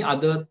 there are many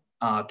other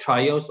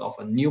trials of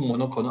a new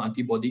monoclonal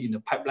antibody in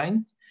the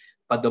pipeline,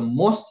 but the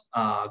most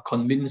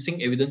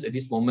convincing evidence at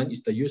this moment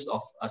is the use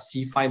of a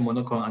C5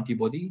 monoclonal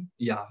antibody,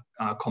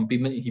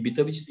 complement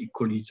inhibitor, which is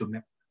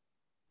eculizumab.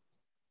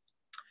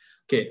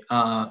 Okay,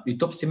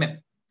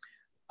 rituximab.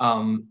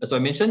 As I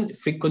mentioned,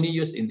 frequently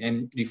used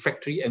in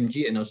refractory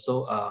MG and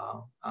also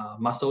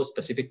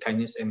muscle-specific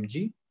kinase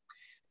MG.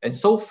 And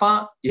so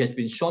far, it has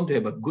been shown to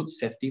have a good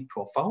safety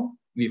profile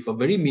with a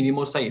very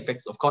minimal side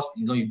effects. Of course,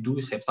 you do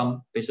have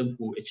some patients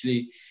who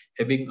actually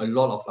having a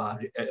lot of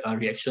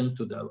reactions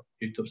to the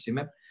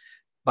rituximab,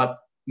 but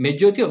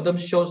majority of them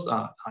shows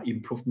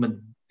improvement,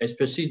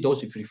 especially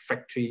those with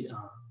refractory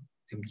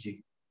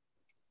MG.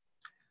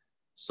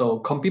 So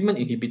complement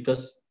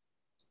inhibitors.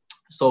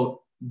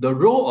 So the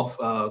role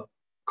of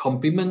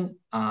complement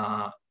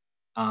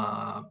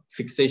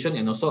fixation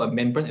and also a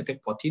membrane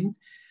attack protein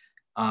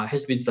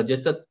has been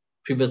suggested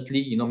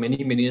previously,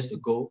 many years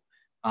ago,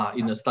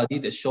 in a study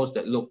that shows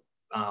that, look,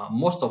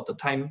 most of the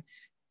time,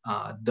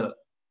 the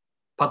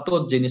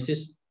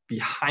pathogenesis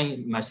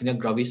behind myasthenia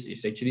gravis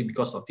is actually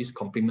because of this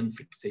complement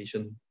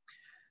fixation.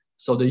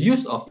 So the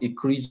use of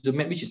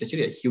eculizumab, which is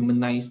actually a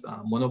humanized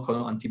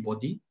monoclonal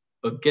antibody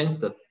against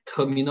the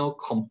terminal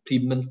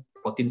complement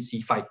protein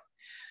C5,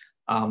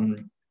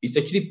 is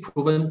actually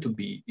proven to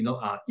be,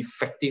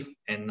 effective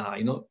and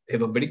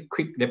have a very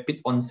quick,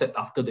 rapid onset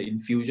after the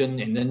infusion,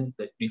 and then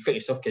the effect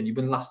itself can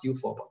even last you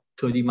for about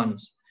 30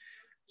 months.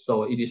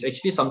 So it is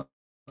actually something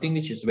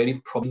which is very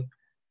promising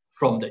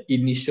from the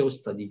initial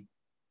study.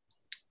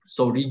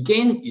 So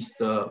REGAIN is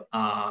the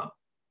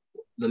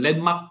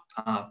landmark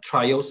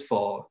trials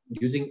for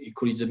using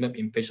eculizumab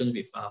in patients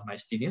with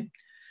myasthenia.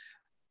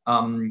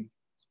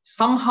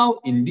 Somehow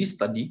in this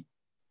study,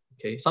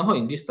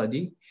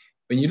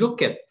 when you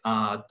look at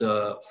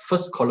the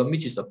first column,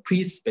 which is a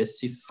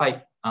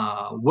pre-specified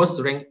worst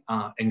rank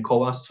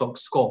NCOVA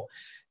score,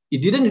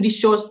 it didn't really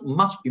show us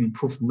much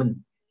improvement.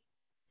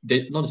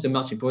 Not to say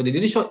much improvement.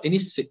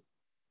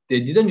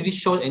 They didn't really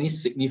show any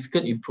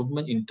significant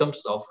improvement in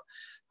terms of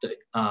the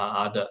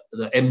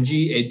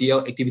MG,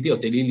 ADL, activity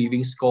of daily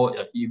living score,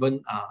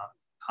 even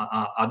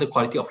other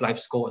quality of life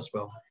score as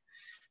well.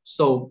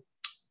 So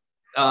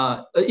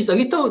it's a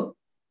little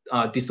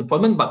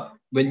disappointment, but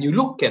when you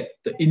look at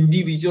the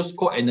individual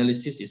score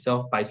analysis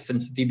itself by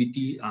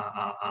sensitivity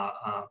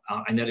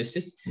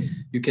analysis,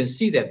 you can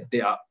see that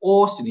they are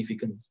all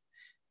significant.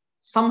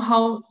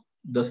 Somehow,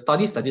 the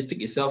study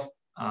statistic itself,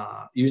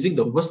 using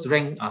the worst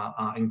rank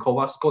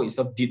NCOVA score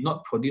itself, did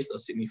not produce a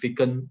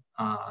significant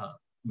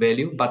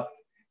value, but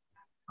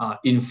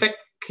in fact,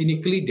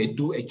 clinically, they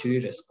do actually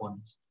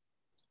respond.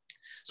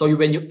 So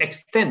when you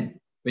extend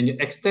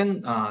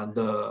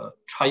the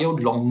trial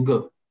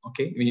longer,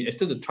 okay, when you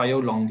extend the trial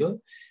longer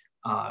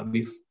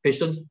with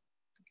patients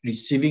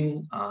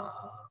receiving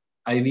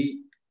IV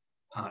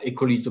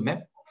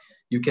eculizumab,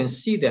 you can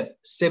see that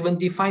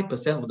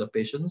 75% of the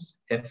patients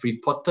have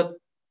reported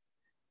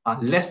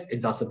less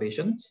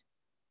exacerbations,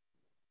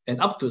 and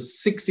up to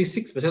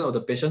 66% of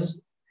the patients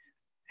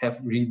have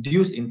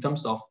reduced in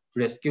terms of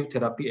rescue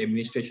therapy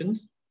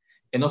administrations,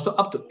 and also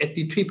up to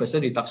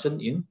 83%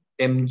 reduction in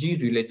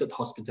MG-related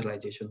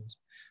hospitalizations.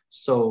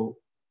 So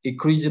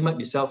eculizumab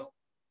itself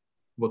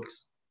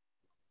works.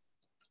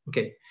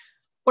 Okay,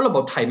 what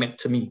about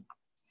thymectomy?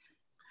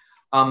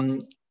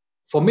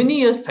 For many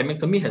years,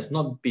 thymectomy has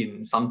not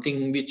been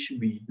something which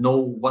we know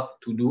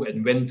what to do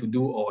and when to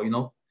do, or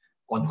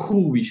on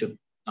who we should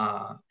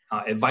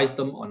advise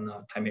them on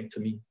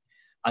thymectomy.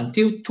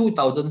 Until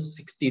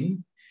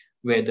 2016,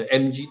 where the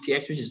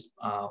MGTX, which is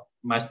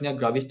myasthenia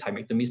gravis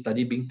thymectomy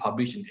study being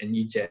published in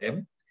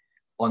NEJM,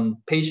 on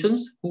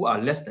patients who are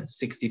less than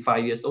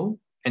 65 years old,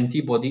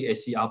 antibody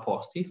SCR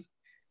positive,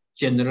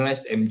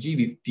 generalized MG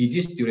with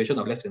disease duration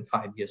of less than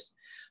 5 years.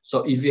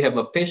 So if you have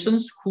a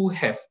patients who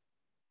have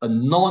a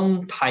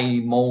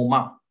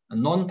non-thymoma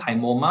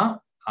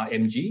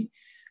MG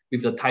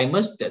with the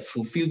thymers that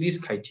fulfill these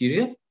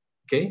criteria,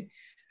 okay,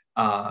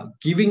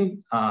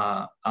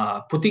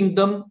 putting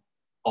them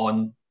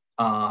on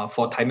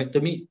for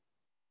thymectomy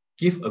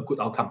give a good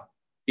outcome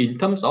in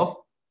terms of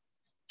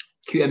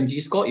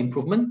QMG score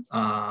improvement,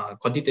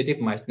 quantitative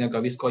myasthenia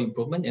gravis score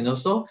improvement, and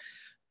also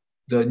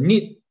the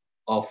need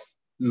of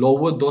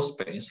lower dose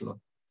prednisolone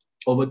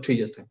over 3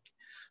 years time.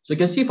 So you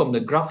can see from the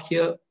graph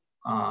here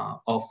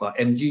of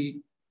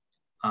MG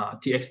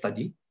TX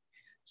study.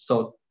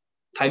 So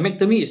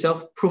thymectomy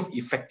itself proved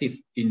effective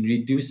in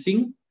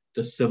reducing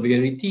the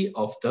severity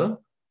of the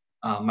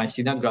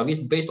myasthenia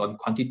gravis based on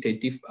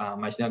quantitative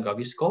myasthenia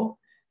gravis score,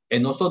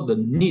 and also the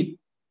need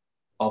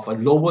of a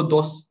lower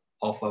dose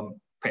of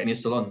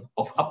prednisolone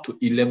of up to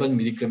 11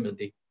 milligrams a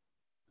day.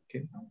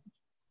 Okay,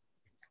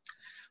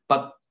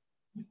 but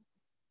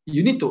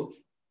you need to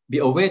be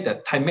aware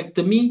that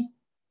thymectomy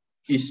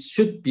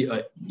should be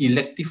an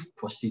elective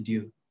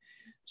procedure.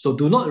 So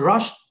do not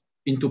rush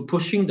into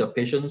pushing the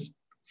patients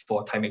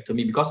for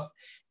thymectomy, because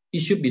it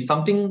should be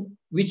something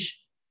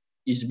which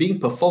is being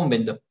performed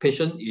when the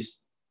patient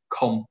is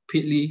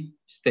completely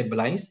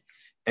stabilized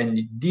and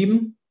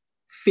deemed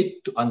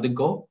fit to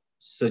undergo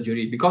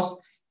surgery, because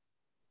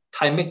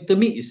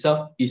thymectomy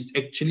itself is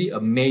actually a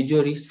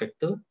major risk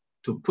factor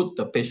to put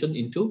the patient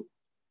into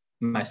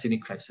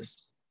myasthenic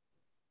crisis.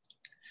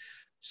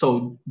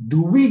 So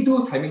do we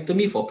do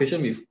thymectomy for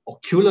patients with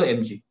ocular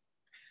MG?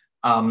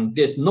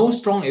 There's no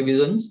strong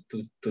evidence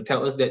to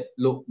tell us that,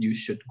 look, you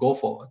should go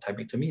for a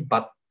thymectomy,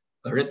 but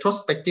a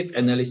retrospective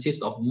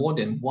analysis of more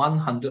than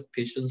 100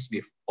 patients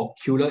with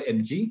ocular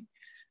MG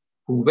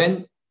who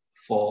went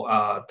for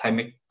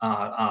transdermal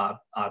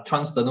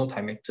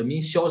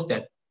thymectomy shows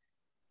that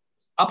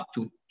up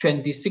to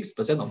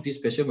 26% of these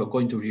patients will go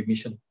into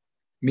remission,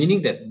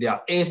 meaning that they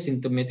are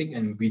asymptomatic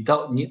and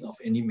without need of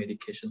any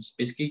medications,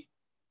 basically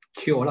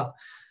cure lah.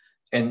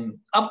 And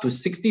up to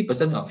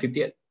 60% of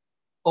 58,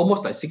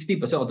 almost like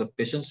 60% of the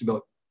patients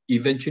will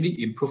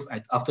eventually improve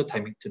after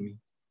thymectomy.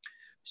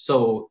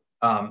 So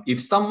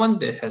if someone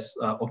that has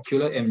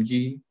ocular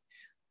MG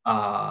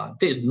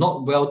that is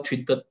not well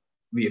treated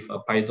with a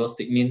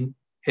pyridoxine,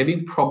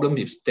 having problems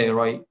with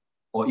steroid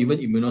or even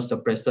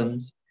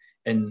immunosuppressants,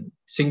 and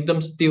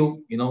symptoms still,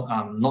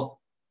 not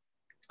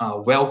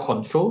well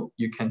controlled,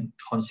 you can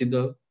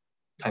consider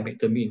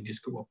thymectomy in this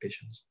group of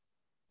patients.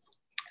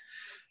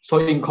 So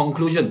in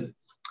conclusion,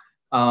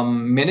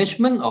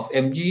 management of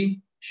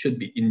MG should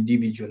be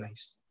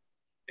individualized,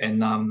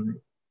 and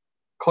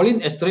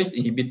cholinesterase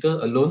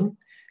inhibitor alone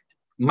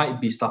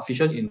might be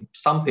sufficient in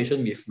some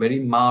patients with very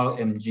mild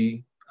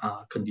MG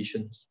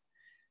conditions.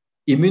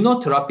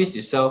 Immunotherapies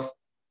itself,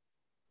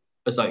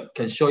 as I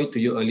can show it to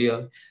you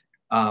earlier,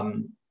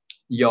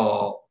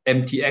 your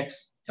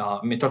MTX,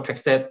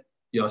 methotrexate,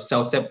 your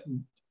CellCept,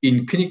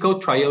 in clinical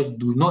trials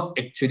do not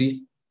actually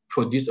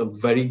produce a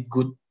very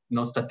good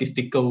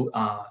statistical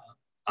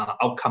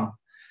outcome.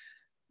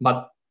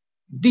 But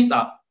these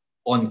are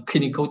on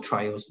clinical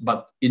trials.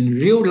 But in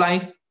real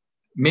life,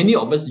 many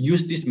of us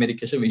use this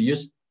medication. We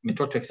use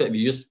methotrexate, we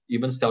use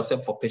even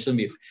CellCept for patients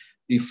with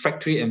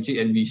refractory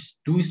MG, and we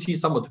do see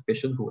some of the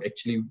patients who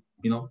actually,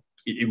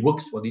 it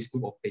works for this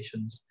group of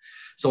patients.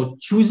 So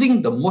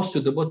choosing the most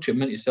suitable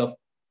treatment itself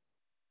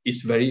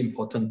is very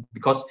important,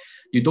 because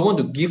you don't want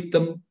to give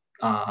them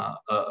a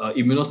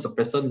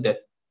immunosuppressant that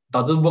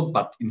doesn't work,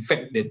 but in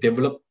fact they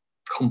develop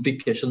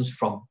complications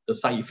from the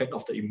side effect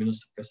of the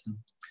immunosuppressant.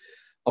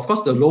 Of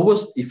course, the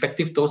lowest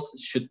effective dose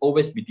should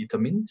always be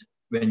determined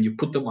when you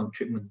put them on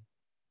treatment.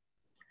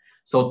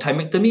 So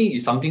thymectomy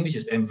is something which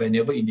is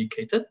whenever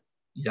indicated,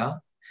 yeah.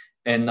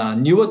 And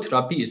newer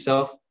therapy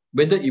itself,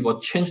 whether it will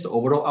change the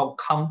overall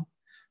outcome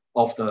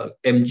of the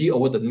MG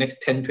over the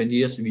next 10, 20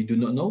 years, we do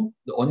not know.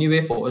 The only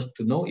way for us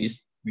to know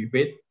is we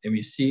wait and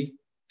we see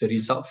the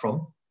result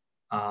from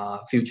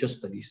future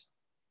studies.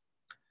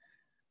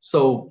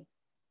 So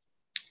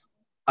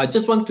I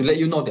just want to let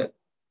you know that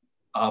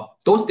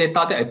those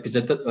data that I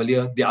presented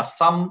earlier, there are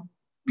some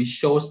which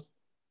shows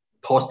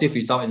positive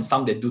result and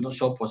some that do not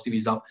show positive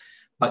result.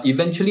 But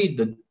eventually,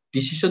 the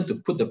decision to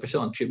put the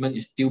patient on treatment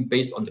is still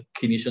based on the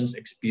clinician's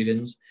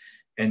experience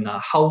and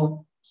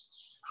how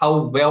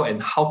well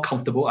and how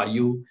comfortable are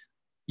you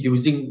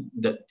using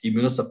the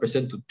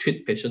immunosuppressant to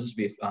treat patients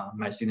with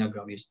myasthenia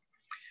gravis.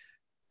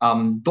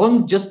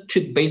 Don't just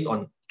treat based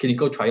on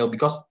clinical trial,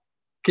 because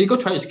clinical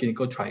trial is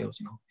clinical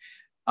trials.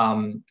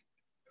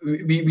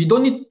 We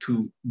don't need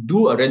to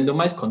do a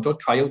randomized control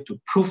trial to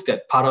prove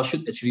that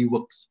parachute actually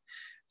works.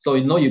 So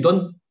you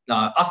don't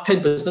ask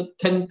 10 person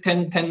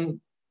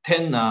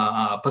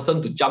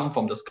to jump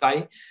from the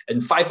sky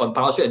and 5 on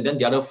parachute and then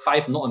the other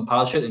 5 not on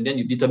parachute, and then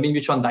you determine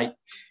which one died.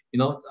 You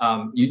don't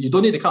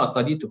need the kind of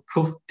study to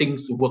prove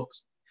things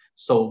works.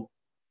 So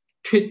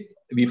treat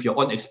with your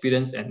own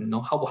experience and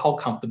how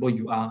comfortable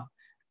you are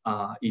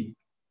in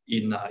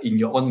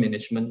your own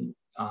management,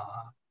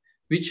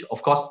 which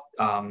of course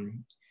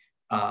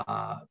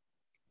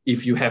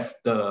if you have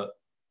the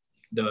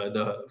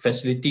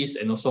facilities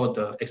and also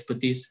the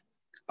expertise,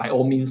 by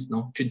all means,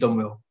 treat them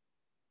well.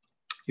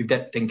 With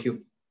that, thank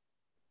you.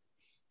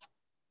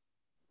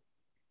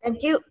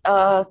 Thank you,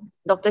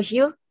 Dr.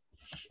 Hugh.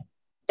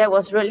 That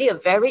was really a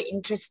very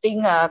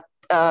interesting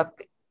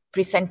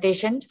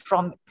presentation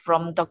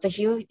from Dr.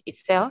 Hugh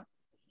itself.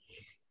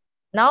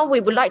 Now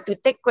we would like to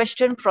take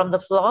questions from the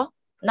floor.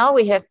 Now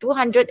we have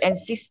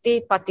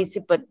 260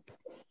 participants.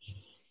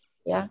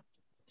 Yeah.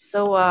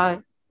 So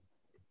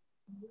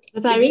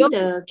in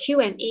the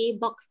Q&A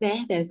box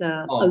there's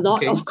a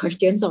lot of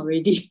questions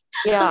already.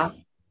 Yeah.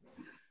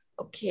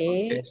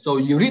 Okay. So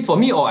you read for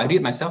me or I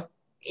read myself?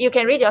 You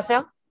can read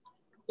yourself.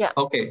 Yeah.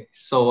 Okay.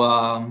 So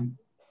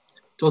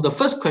so the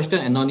first question,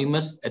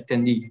 anonymous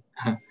attendee.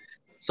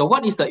 So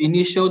what is the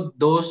initial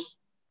dose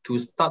to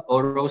start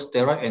oral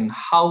steroid and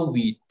how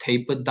we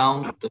taper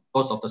down the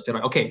dose of the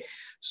steroid? Okay.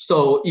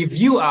 So if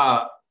you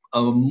are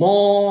a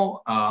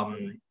more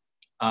kind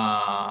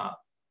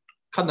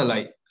of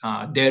like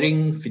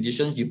daring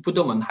physicians, you put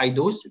them on high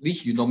dose,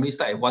 which you normally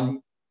start at 1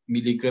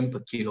 milligram per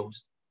kilo.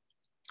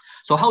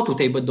 So how to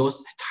taper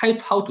dose?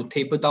 How to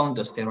taper down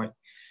the steroid?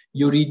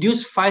 You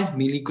reduce 5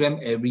 milligram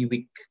every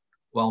week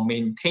while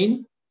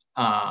maintain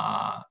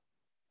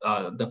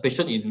the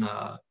patient in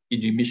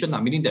remission,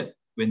 meaning that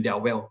when they are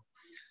well.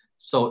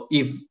 So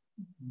if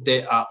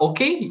they are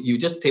okay, you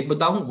just taper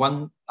down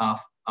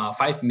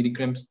 5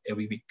 milligrams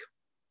every week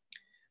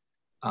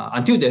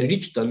until they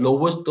reach the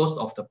lowest dose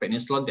of the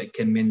prednisolone that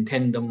can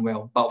maintain them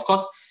well. But of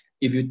course,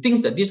 if you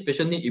think that this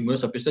patient needs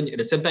immunosuppressant, at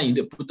the same time, you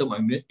need to put them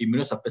on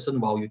immunosuppressant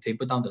while you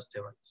taper down the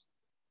steroids.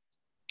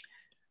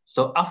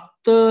 So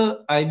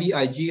after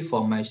IVIG for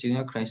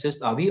myasthenia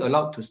crisis, are we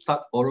allowed to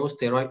start oral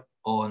steroid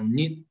or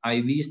need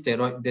IV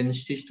steroid then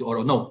switch to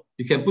oral? No,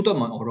 you can put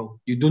them on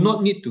oral. You do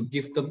not need to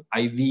give them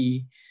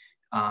IV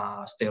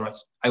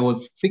steroids. I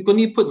will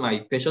frequently put my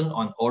patient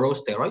on oral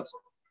steroids,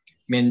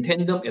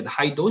 maintain them at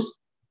high dose.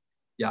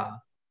 Yeah.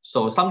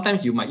 So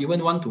sometimes you might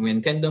even want to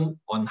maintain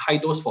them on high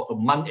dose for a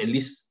month at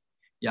least.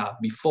 Yeah,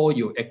 before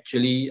you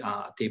actually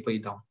taper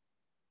it down.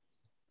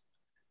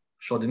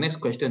 So the next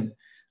question,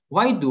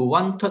 why do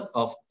 1/3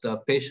 of the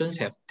patients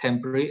have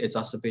temporary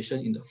exacerbation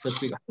in the first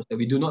week after steroid?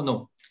 We do not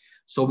know.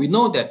 So we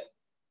know that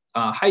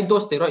high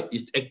dose steroid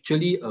is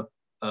actually a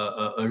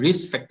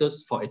risk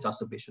factors for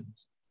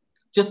exacerbations.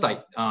 Just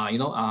like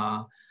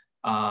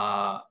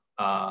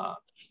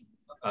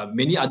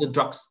many other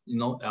drugs,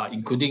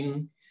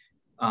 including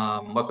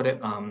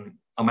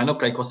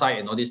aminoglycoside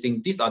and all these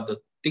things. These are the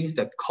things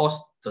that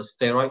cause the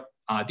steroid.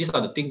 These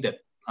are the things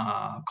that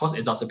cause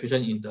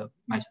exacerbation in the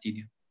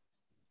myasthenia.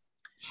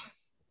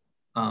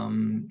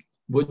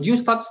 Would you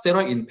start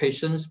steroid in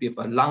patients with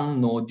a lung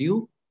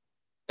nodule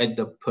at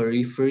the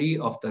periphery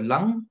of the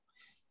lung,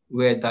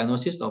 where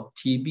diagnosis of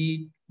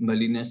TB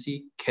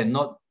malignancy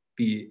cannot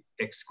be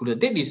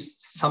excluded? That is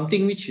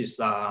something which is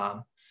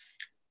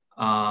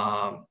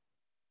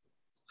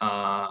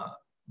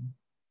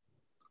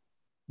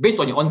based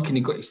on your own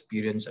clinical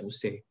experience, I would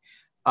say.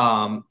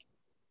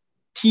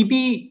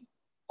 TB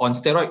on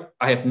steroid,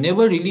 I have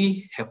never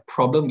really have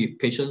problem with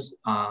patients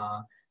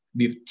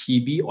with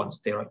TB on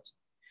steroids.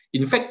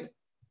 In fact,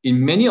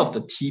 in many of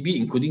the TB,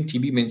 including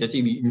TB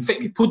malignancy,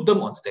 we put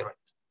them on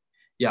steroids.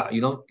 Yeah,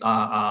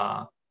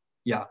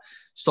 yeah.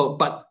 So,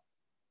 but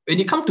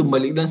when it comes to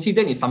malignancy,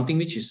 then it's something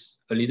which is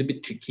a little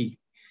bit tricky.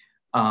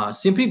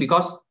 Simply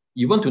because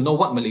you want to know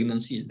what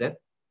malignancy is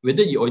that,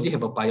 whether you already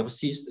have a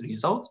biopsy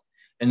result,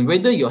 and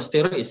whether your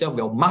steroid itself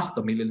will mask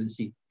the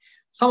malignancy.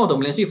 Some of the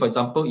malignancy, for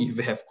example, if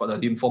you have got a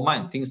lymphoma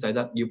and things like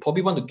that, you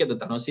probably want to get the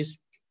diagnosis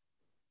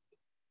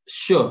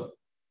sure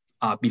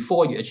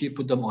before you actually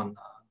put them on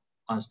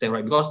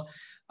steroid, because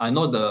I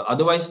know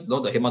otherwise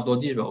the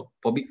hematologist will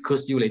probably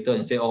curse you later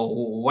and say,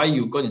 oh, why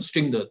you going to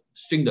string the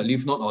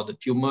lymph node or the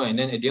tumor, and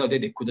then at the end of the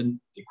day they couldn't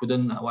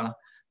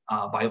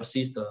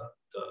biopsy the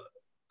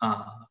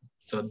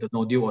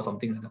nodule or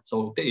something like that.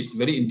 So that is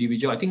very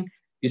individual. I think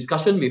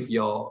discussion with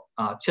your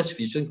chest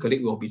physician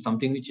colleague will be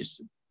something which is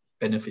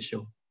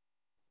beneficial.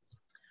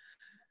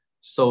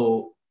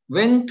 So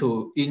when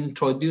to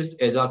introduce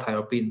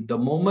azathioprine? The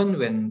moment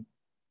when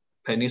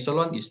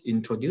prednisolone is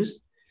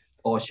introduced,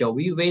 or shall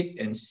we wait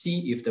and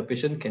see if the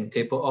patient can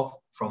taper off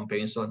from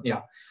prednisolone?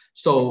 Yeah.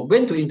 So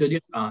when to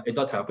introduce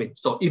azathioprine?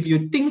 So if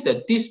you think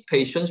that these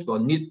patients will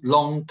need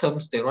long-term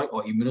steroid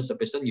or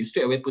immunosuppression, you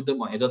straight away put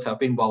them on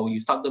azathioprine while you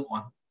start them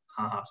on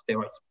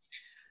steroids.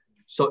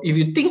 So if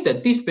you think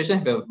that these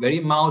patients have a very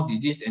mild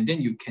disease and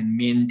then you can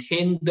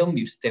maintain them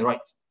with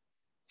steroids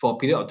for a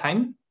period of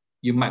time,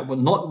 you might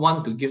not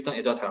want to give them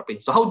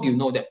azathioprine. So how do you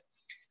know that?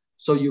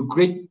 So you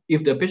grade,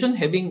 if the patient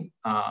having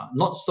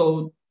not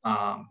so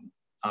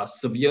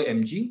severe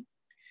MG,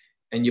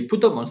 and you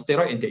put them on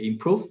steroid and they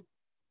improve,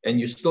 and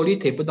you slowly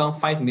taper down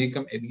 5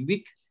 milligram every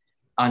week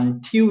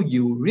until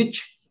you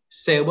reach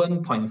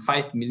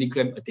 7.5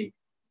 milligram a day.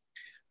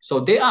 So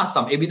there are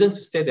some evidence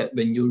to say that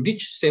when you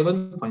reach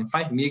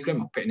 7.5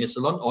 milligram of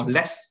prednisolone or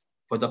less,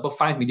 for example,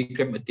 5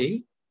 milligram a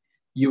day,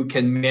 you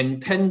can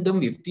maintain them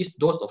with this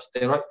dose of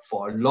steroid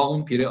for a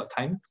long period of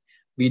time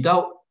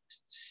without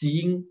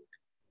seeing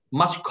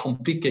much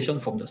complication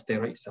from the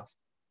steroid itself.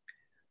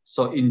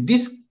 So in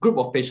this group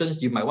of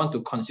patients, you might want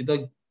to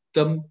consider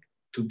them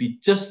to be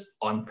just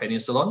on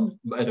prednisolone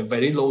at a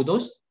very low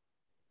dose,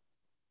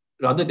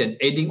 rather than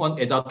adding on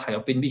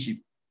azathioprine,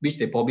 which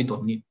they probably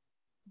don't need.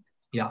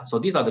 Yeah, so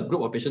these are the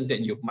group of patients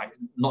that you might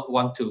not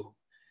want to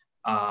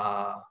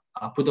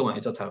put them on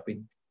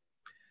azathioprine.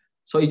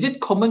 So is it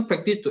common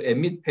practice to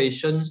admit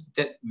patients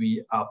that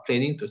we are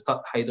planning to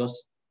start high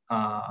dose?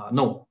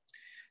 No.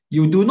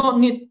 You do not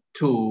need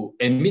to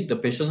admit the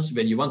patients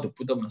when you want to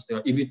put them on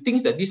steroid. If you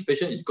think that this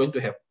patient is going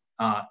to have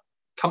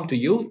come to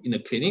you in the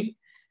clinic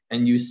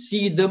and you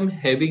see them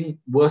having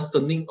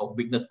worsening of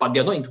weakness, but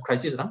they're not into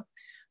crisis.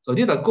 So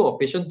these are a group of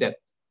patients that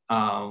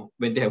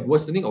when they have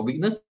worsening of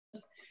weakness,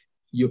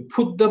 you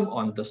put them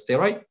on the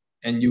steroid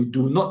and you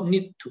do not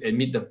need to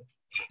admit them.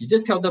 You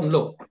just tell them,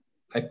 look,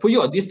 I put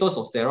you on this dose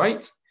of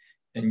steroids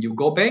and you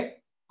go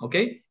back,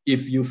 okay?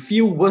 If you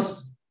feel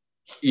worse,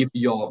 if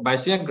your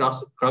myasthenia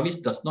gravis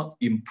does not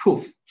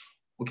improve,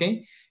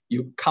 okay,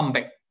 you come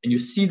back and you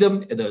see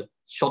them at a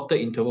shorter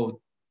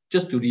interval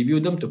just to review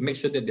them to make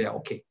sure that they are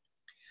okay.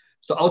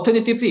 So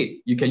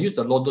alternatively, you can use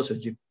the low dose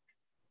regime.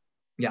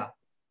 Yeah.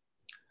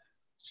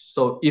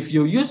 So if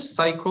you use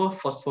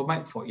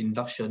cyclophosphamide for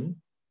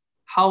induction,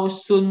 how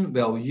soon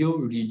will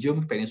you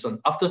resume prednisolone?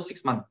 After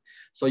 6 months.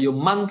 So your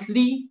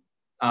monthly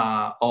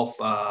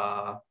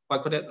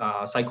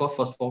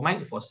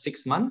cyclophosphamide for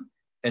 6 months,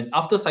 and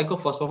after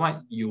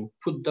cyclophosphamide, you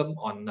put them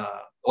on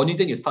only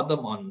then you start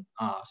them on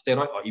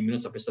steroid or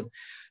immunosuppressant.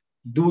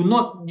 Do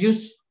not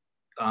use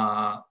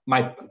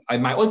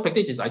my own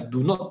practice is I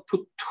do not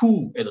put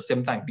two at the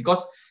same time,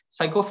 because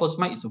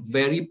cyclophosphamide is a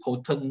very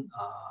potent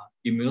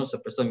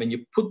immunosuppressant. When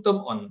you put them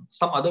on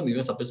some other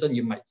immunosuppressant,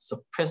 you might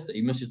suppress the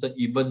immune system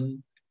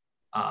even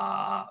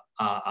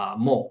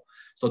more.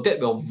 So that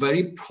will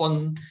very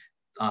prone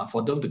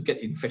for them to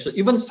get infection.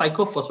 Even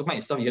cyclophosphamide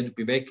itself, you have to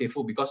be very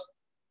careful because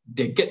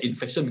they get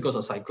infection because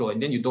of cyclo,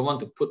 and then you don't want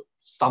to put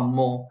some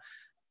more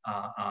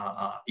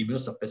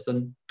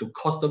immunosuppressant to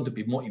cause them to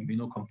be more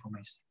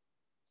immunocompromised.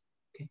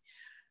 Okay.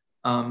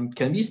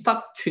 Can we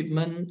start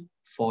treatment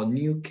for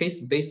new case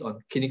based on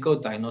clinical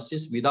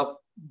diagnosis without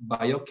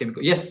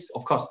biochemical? Yes,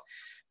 of course.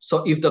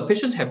 So if the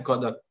patients have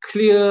got a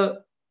clear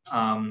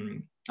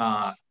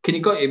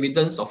clinical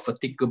evidence of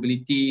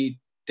fatigability,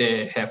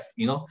 they have,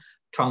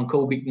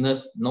 truncal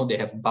weakness, they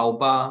have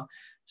bulbar.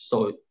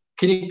 So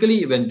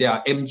clinically, when they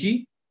are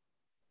MG,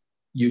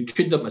 you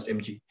treat them as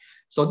MG.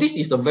 So this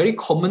is a very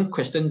common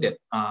question that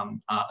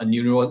a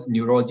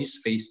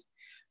neurologist face.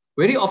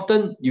 Very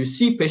often you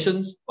see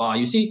patients,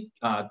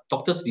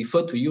 doctors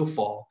refer to you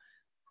for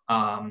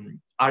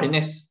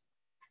RNS,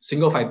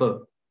 single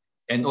fiber.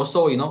 And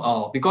also,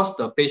 because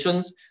the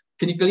patients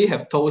clinically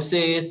have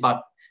ptosis,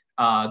 but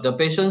the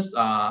patient's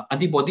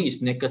antibody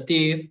is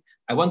negative,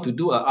 I want to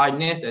do a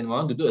RNS and I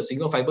want to do a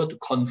single fiber to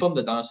confirm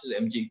the diagnosis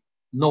of MG.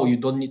 No, you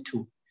don't need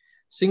to.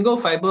 Single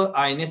fiber,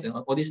 RNS, and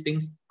all these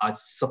things are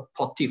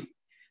supportive.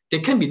 They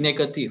can be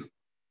negative.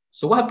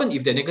 So what happens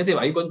if they're negative?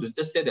 Are you going to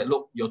just say that,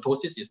 look, your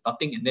ptosis is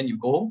nothing and then you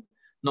go home?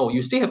 No,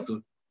 you still have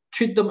to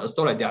treat them as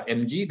though like they are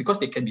MG, because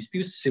they can be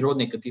still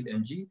seronegative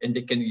MG and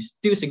they can be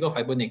still single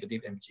fiber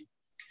negative MG.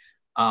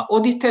 All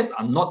these tests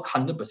are not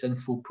 100%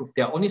 foolproof.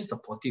 They are only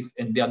supportive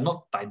and they are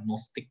not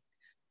diagnostic.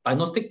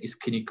 Diagnostic is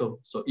clinical.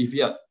 So if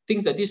you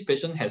think that this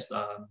patient has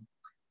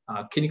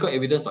clinical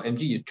evidence of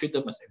MG, you treat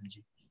them as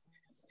MG.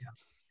 Yeah.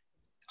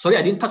 Sorry,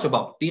 I didn't touch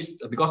about this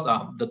because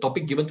the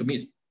topic given to me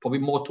is probably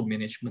more to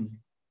management.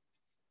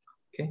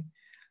 Okay.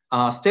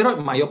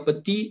 Steroid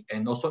myopathy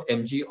and also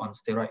MG on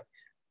steroid.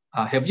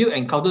 Have you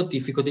encountered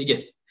difficulty?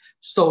 Yes.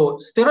 So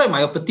steroid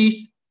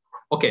myopathies,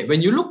 okay,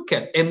 when you look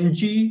at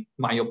MG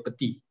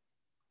myopathy,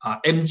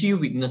 MG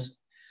weakness,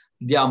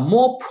 they are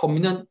more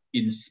prominent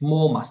in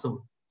small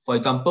muscle. For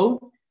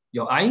example,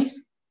 your eyes,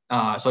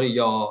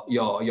 your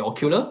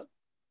ocular,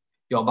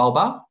 your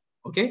bulbar,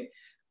 okay?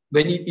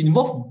 When it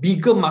involves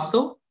bigger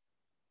muscle,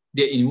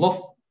 they involve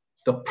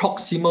the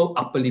proximal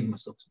upper limb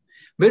muscles.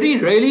 Very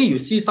rarely you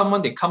see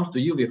someone that comes to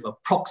you with a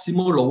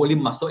proximal lower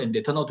limb muscle and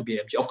they turn out to be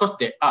MG. Of course,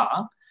 there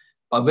are,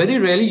 but very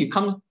rarely you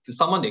come to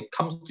someone that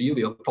comes to you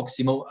with a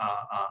proximal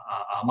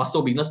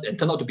muscle weakness and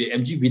turn out to be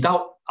MG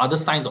without other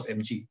signs of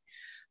MG.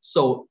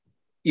 So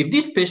if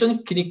this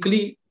patient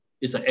clinically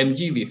is an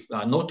MG with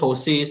no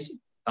ptosis,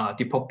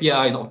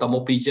 diplopia,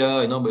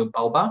 ophthalmoplegia, with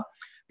bulbar,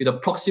 with a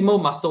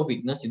proximal muscle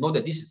weakness, you know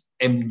that this is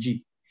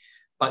MG.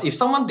 But if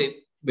someone that,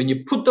 when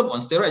you put them on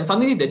steroid and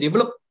suddenly they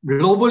develop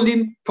lower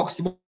limb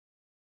proximal,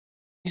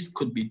 this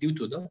could be due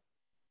to the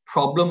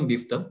problem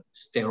with the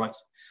steroids.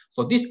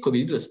 So this could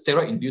be due to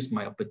steroid-induced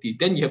myopathy.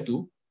 Then you have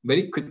to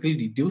very quickly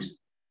reduce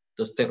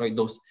the steroid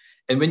dose.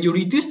 And when you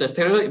reduce the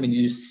steroid, when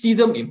you see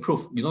them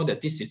improve, you know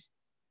that this is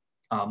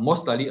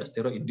most likely a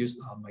steroid-induced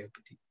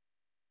myopathy.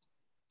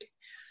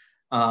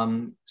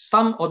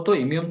 Some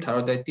autoimmune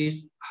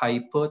thyroiditis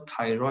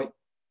hyperthyroid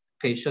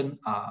patients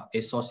are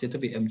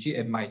associated with MG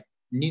and might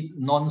need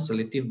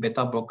non-selective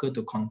beta blocker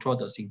to control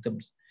the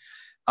symptoms.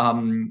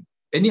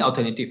 Any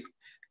alternative?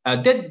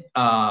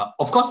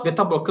 Of course,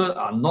 beta blocker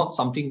are not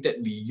something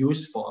that we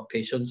use for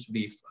patients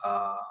with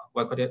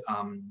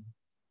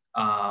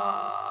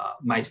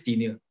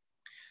myasthenia.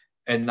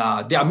 And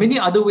there are many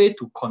other ways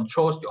to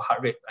control your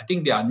heart rate. I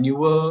think there are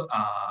newer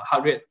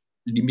heart rate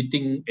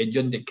limiting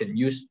agent that can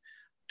use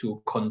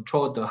to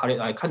control the heart rate.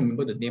 I can't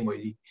remember the name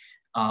already.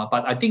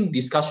 But I think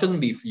discussion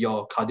with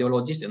your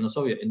cardiologist and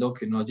also your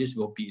endocrinologist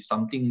will be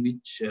something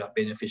which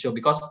beneficial,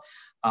 because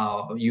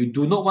you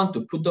do not want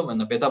to put them on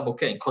a beta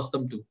blocker and cause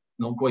them to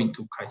go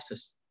into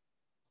crisis.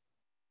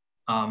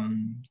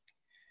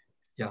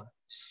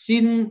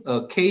 Seen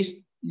a case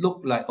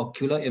look like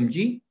ocular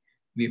MG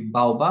with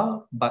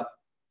bulbar, but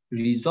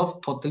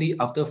resolved totally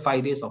after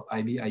 5 days of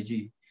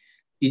IVIG.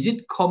 Is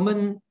it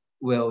common?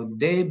 Will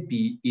they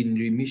be in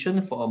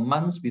remission for a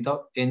month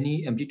without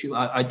any MG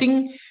treatment? I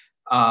think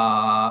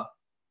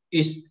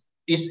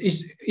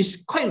it's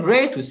quite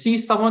rare to see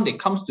someone that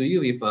comes to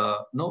you with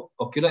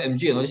ocular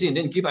MG and all this, and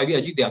then give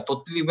IVIG, they are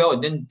totally well,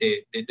 and then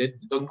they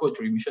don't go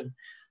to remission.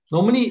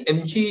 Normally,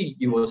 MG,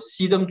 you will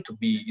see them to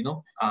be,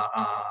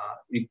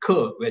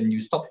 recur when you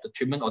stop the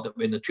treatment or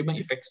when the treatment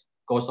effects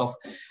goes off.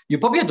 You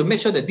probably have to make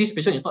sure that this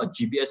patient is not a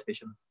GBS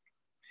patient.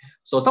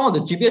 So some of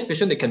the GBS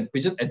patients, they can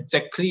present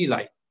exactly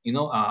like,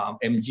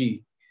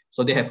 MG.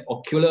 So they have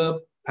ocular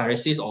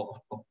paresis or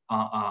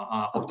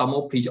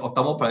ophthalmoplegia,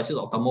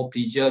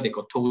 ophthalmoplegia, they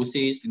got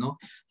ptosis,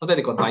 sometimes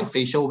they got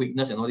bifacial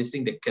weakness and all these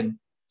things that can,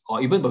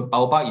 or even with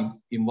bulbar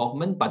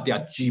involvement, but they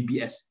are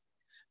GBS.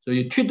 So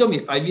you treat them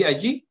with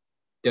IVIG,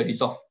 they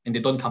resolve and they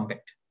don't come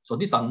back. So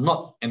these are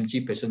not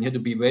MG patients. You have to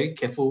be very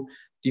careful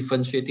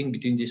differentiating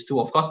between these two.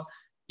 Of course,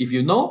 if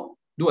you know,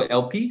 do an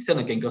LP, send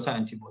a ganglioside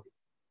antibody.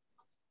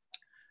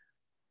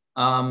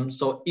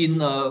 So in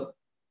a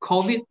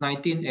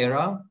COVID-19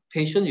 era,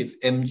 patients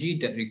with MG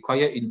that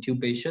require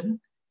intubation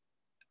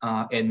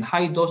and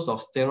high dose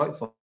of steroid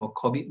for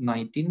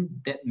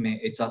COVID-19 that may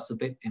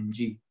exacerbate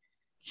MG.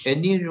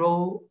 Any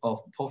role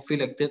of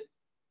prophylactic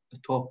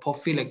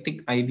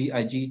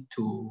IVIG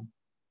to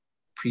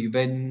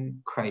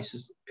prevent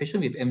crisis?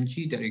 Patient with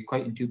MG that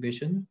require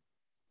intubation?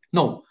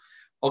 No.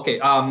 Okay.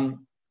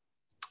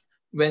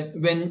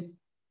 When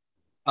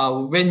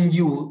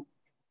you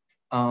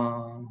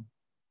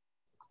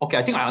okay,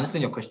 I think I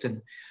understand your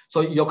question.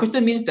 So your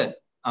question means that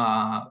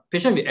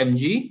patient with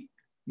MG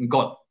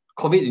got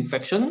COVID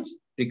infections,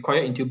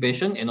 require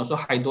intubation, and also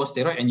high dose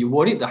steroid, and you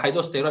worried the high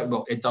dose steroid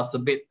will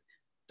exacerbate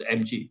the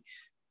MG.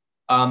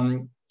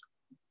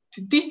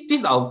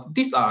 These are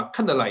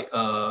kind of like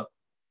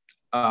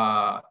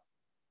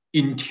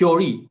in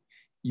theory,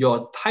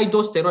 your high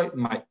dose steroid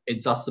might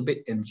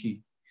exacerbate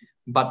MG,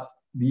 but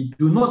we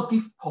do not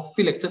give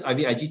prophylactic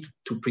IVIG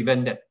to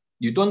prevent that.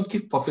 You don't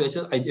give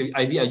prophylactic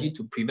IVIG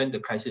to prevent the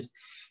crisis,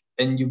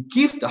 and you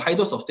give the high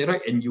dose of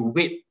steroid and you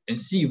wait and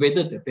see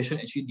whether the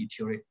patient actually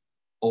deteriorate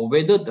or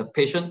whether the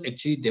patient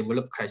actually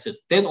develop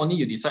crisis. Then only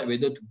you decide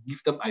whether to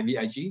give them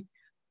IVIG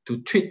to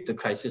treat the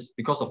crisis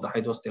because of the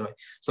high dose steroid.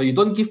 So you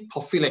don't give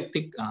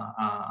prophylactic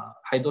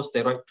high dose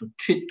steroid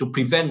to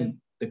prevent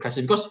the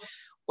crisis, because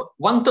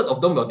 1/3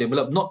 of them will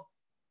develop, not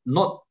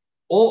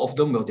all of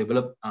them will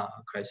develop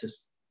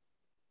crisis.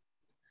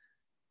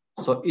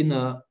 So in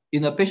a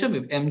patient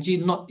with MG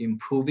not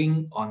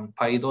improving on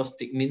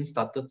pyridostigmine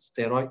started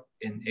steroid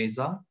and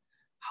AZA,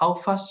 how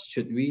fast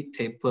should we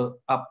taper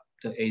up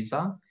the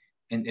AZA,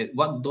 and at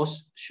what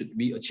dose should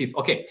we achieve?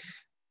 Okay.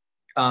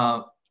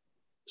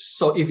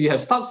 So if you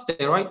have start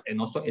steroid and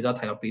also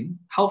azathioprine,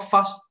 how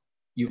fast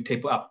you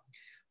taper up?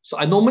 So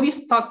I normally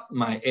start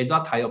my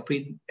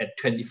azathioprine at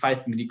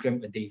 25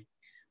 milligrams a day.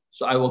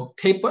 So I will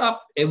taper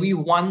up every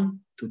 1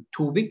 to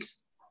 2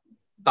 weeks,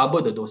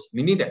 double the dose,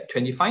 meaning that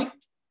 25,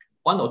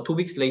 1 or 2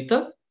 weeks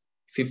later,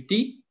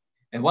 50,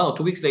 and 1 or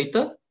 2 weeks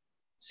later,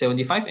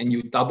 75, and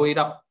you double it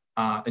up,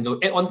 and you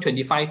add on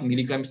 25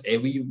 milligrams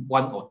every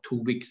 1 or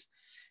 2 weeks.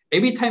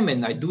 Every time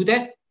when I do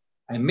that,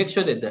 I make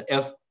sure that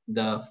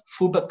the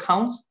full blood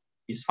counts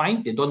is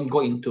fine. They don't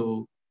go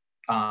into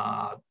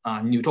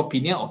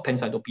neutropenia or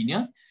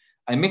pancytopenia.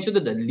 I make sure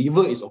that the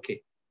liver is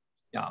okay.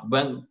 Yeah,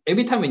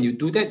 every time when you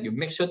do that, you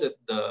make sure that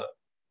the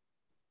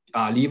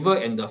liver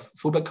and the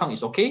full blood count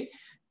is okay.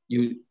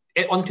 You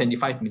add on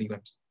 25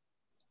 milligrams.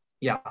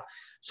 Yeah.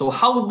 So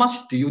how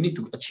much do you need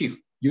to achieve?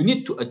 You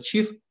need to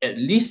achieve at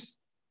least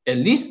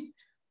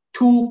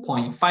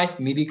 2.5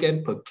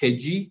 milligram per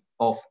kg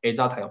of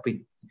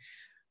azathioprine.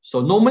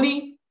 So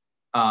normally,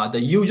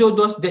 the usual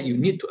dose that you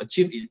need to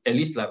achieve is at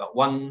least like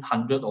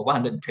 100 or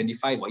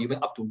 125 or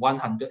even up to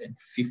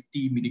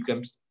 150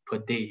 milligrams per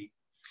day.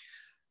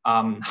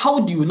 How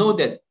do you know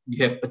that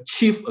you have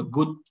achieved a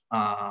good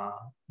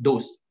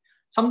dose?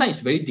 Sometimes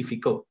it's very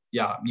difficult.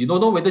 Yeah, you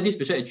don't know whether this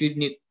patient actually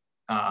need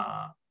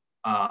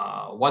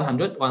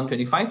 100,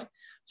 125.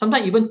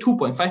 Sometimes even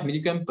 2.5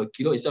 milligram per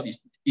kilo itself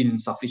is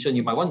insufficient.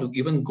 You might want to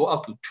even go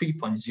up to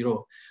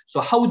 3.0. So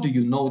how do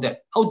you know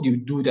that? How do you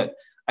do that?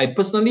 I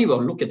personally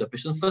will look at the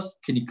patient first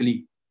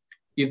clinically.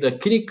 If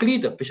clinically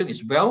the patient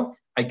is well,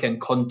 I can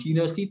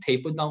continuously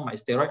taper down my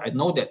steroid. I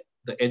know that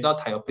the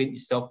azathioprine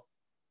itself,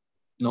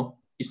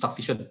 is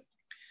sufficient.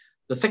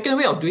 The second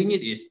way of doing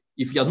it is,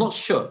 if you're not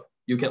sure,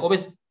 you can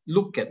always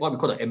look at what we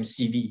call the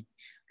MCV.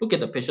 Look at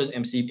the patient's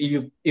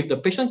MCV. If the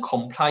patient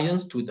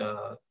compliance to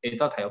the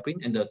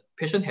azathioprine and the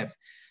patient have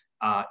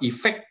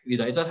effect with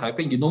the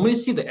azathioprine, you normally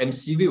see the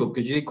MCV will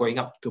gradually going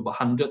up to about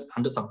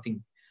 100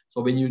 something.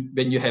 So when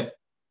you have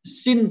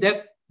seen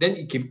that, then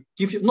it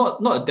gives you not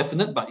a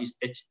definite, but it's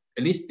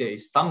at least there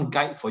is some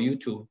guide for you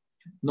to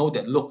know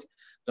that, look,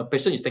 the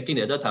patient is taking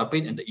the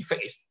azathioprine and the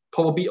effect is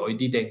probably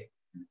already there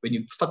when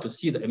you start to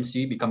see the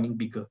MCV becoming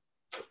bigger.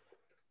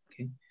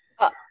 Okay.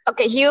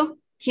 Okay, Hugh,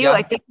 yeah.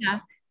 I think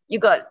you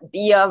got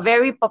the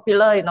very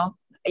popular,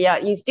 yeah,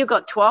 you still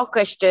got 12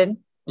 questions,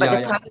 but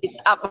the time is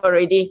up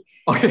already.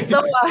 Okay.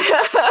 So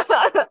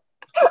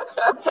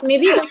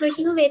maybe Dr.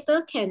 Hugh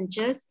later can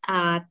just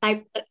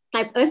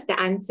type us the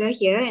answer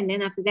here, and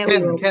then after that we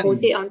will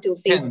post it onto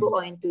Facebook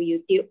or into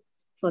YouTube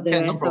for the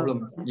rest. No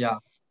problem. Yeah.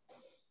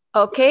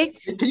 Okay.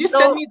 Can you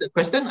send me the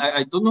question?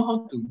 I don't know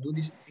how to do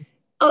this thing.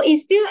 Oh,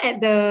 it's still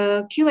at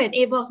the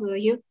Q&A box,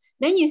 Hugh.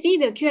 Then you see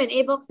the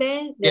Q&A box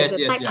there. There's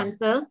a type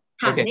answer.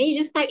 Okay. Then you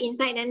just type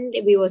inside, then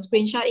we will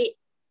screenshot it.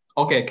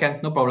 Okay,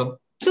 no problem.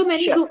 So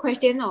many good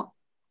questions, no?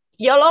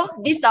 Yeah,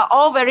 these are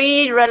all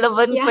very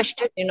relevant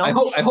questions, I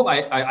hope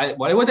I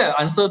whatever that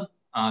I answered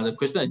the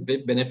question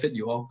benefit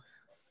you all.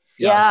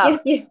 Yeah.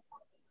 Yes.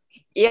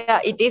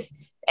 Yeah, it is.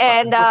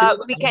 And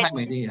we can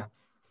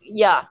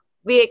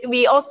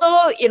we also,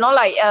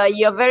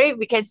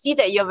 we can see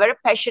that you're very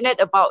passionate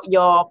about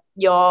your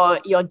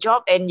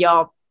job and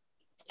your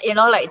you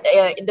know, like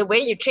the way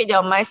you treat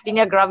your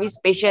myasthenia gravis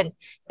patient,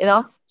 you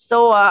know.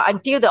 So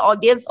until the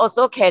audience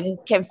also can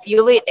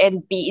feel it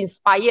and be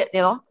inspired,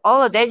 you know,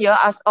 all of them, you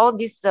ask all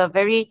these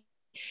very,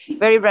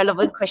 very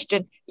relevant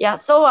question. Yeah.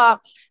 So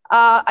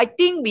I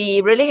think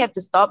we really have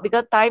to stop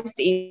because time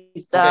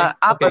is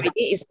up already.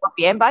 It's 4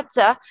 p.m. But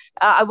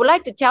I would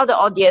like to tell the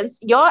audience,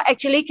 you all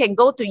actually can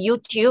go to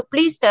YouTube.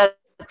 Please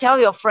tell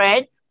your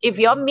friend, if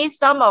you all miss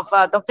some of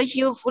Dr.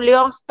 Hugh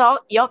Fuliong's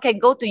talk, you all can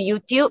go to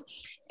YouTube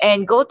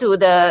and go to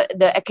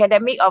the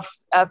Academic of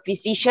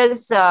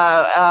Physicians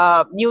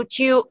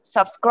YouTube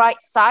subscribe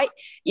site.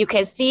 You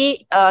can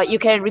see, you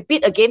can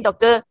repeat again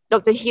Dr.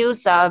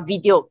 Hugh's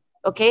video.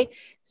 Okay.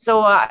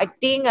 So I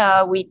think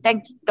we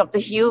thank Dr.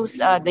 Hughes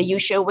the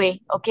usual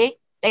way. Okay.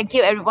 Thank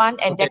you, everyone.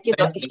 And thank you,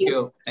 Dr. Thank Hughes.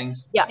 you.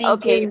 Thanks. Yeah. Thank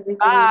Okay. you, everybody.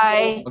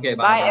 Bye. Okay.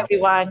 Bye, Bye.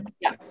 everyone.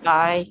 Yeah.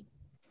 Bye.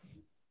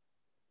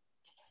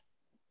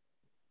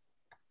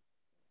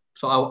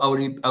 So I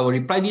will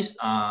reply this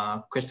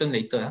question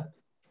later.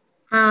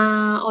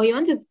 Or you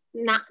want to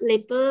not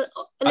later?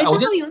 Later, I'll how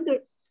just, you want to?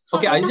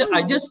 okay, later how you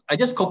want to- I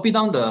just copy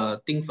down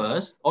the thing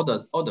first, all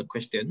the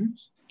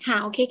questions.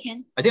 Okay,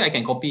 can. I think I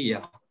can copy,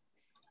 yeah.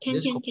 Can,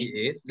 just copy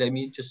it. Let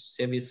me just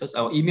save it first.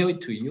 I'll email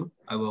it to you.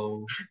 I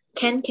will.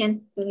 Can.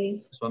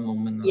 Just one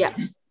moment. Yeah.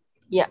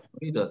 Yeah.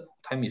 Maybe the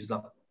time is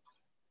up.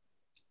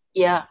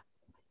 Yeah.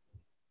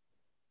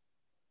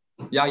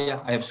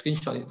 Yeah. I have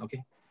screenshot it.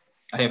 Okay.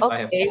 I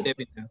have saved it.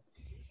 Yeah.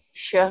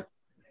 Sure.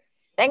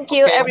 Thank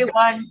you,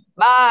 everyone.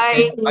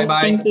 Bye.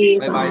 Bye. Thank you.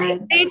 Bye.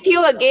 Stay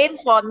tuned again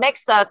for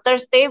next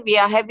Thursday. We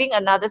are having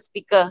another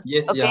speaker.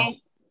 Yes. Okay. Yeah.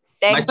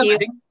 Thank Myself, you. I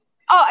think.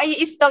 Oh,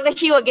 it's Dr.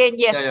 Hugh again.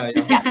 Yes.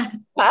 Yeah.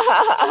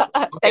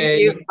 Thank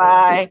Okay. you.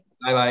 Bye.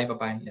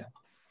 Bye. Yeah.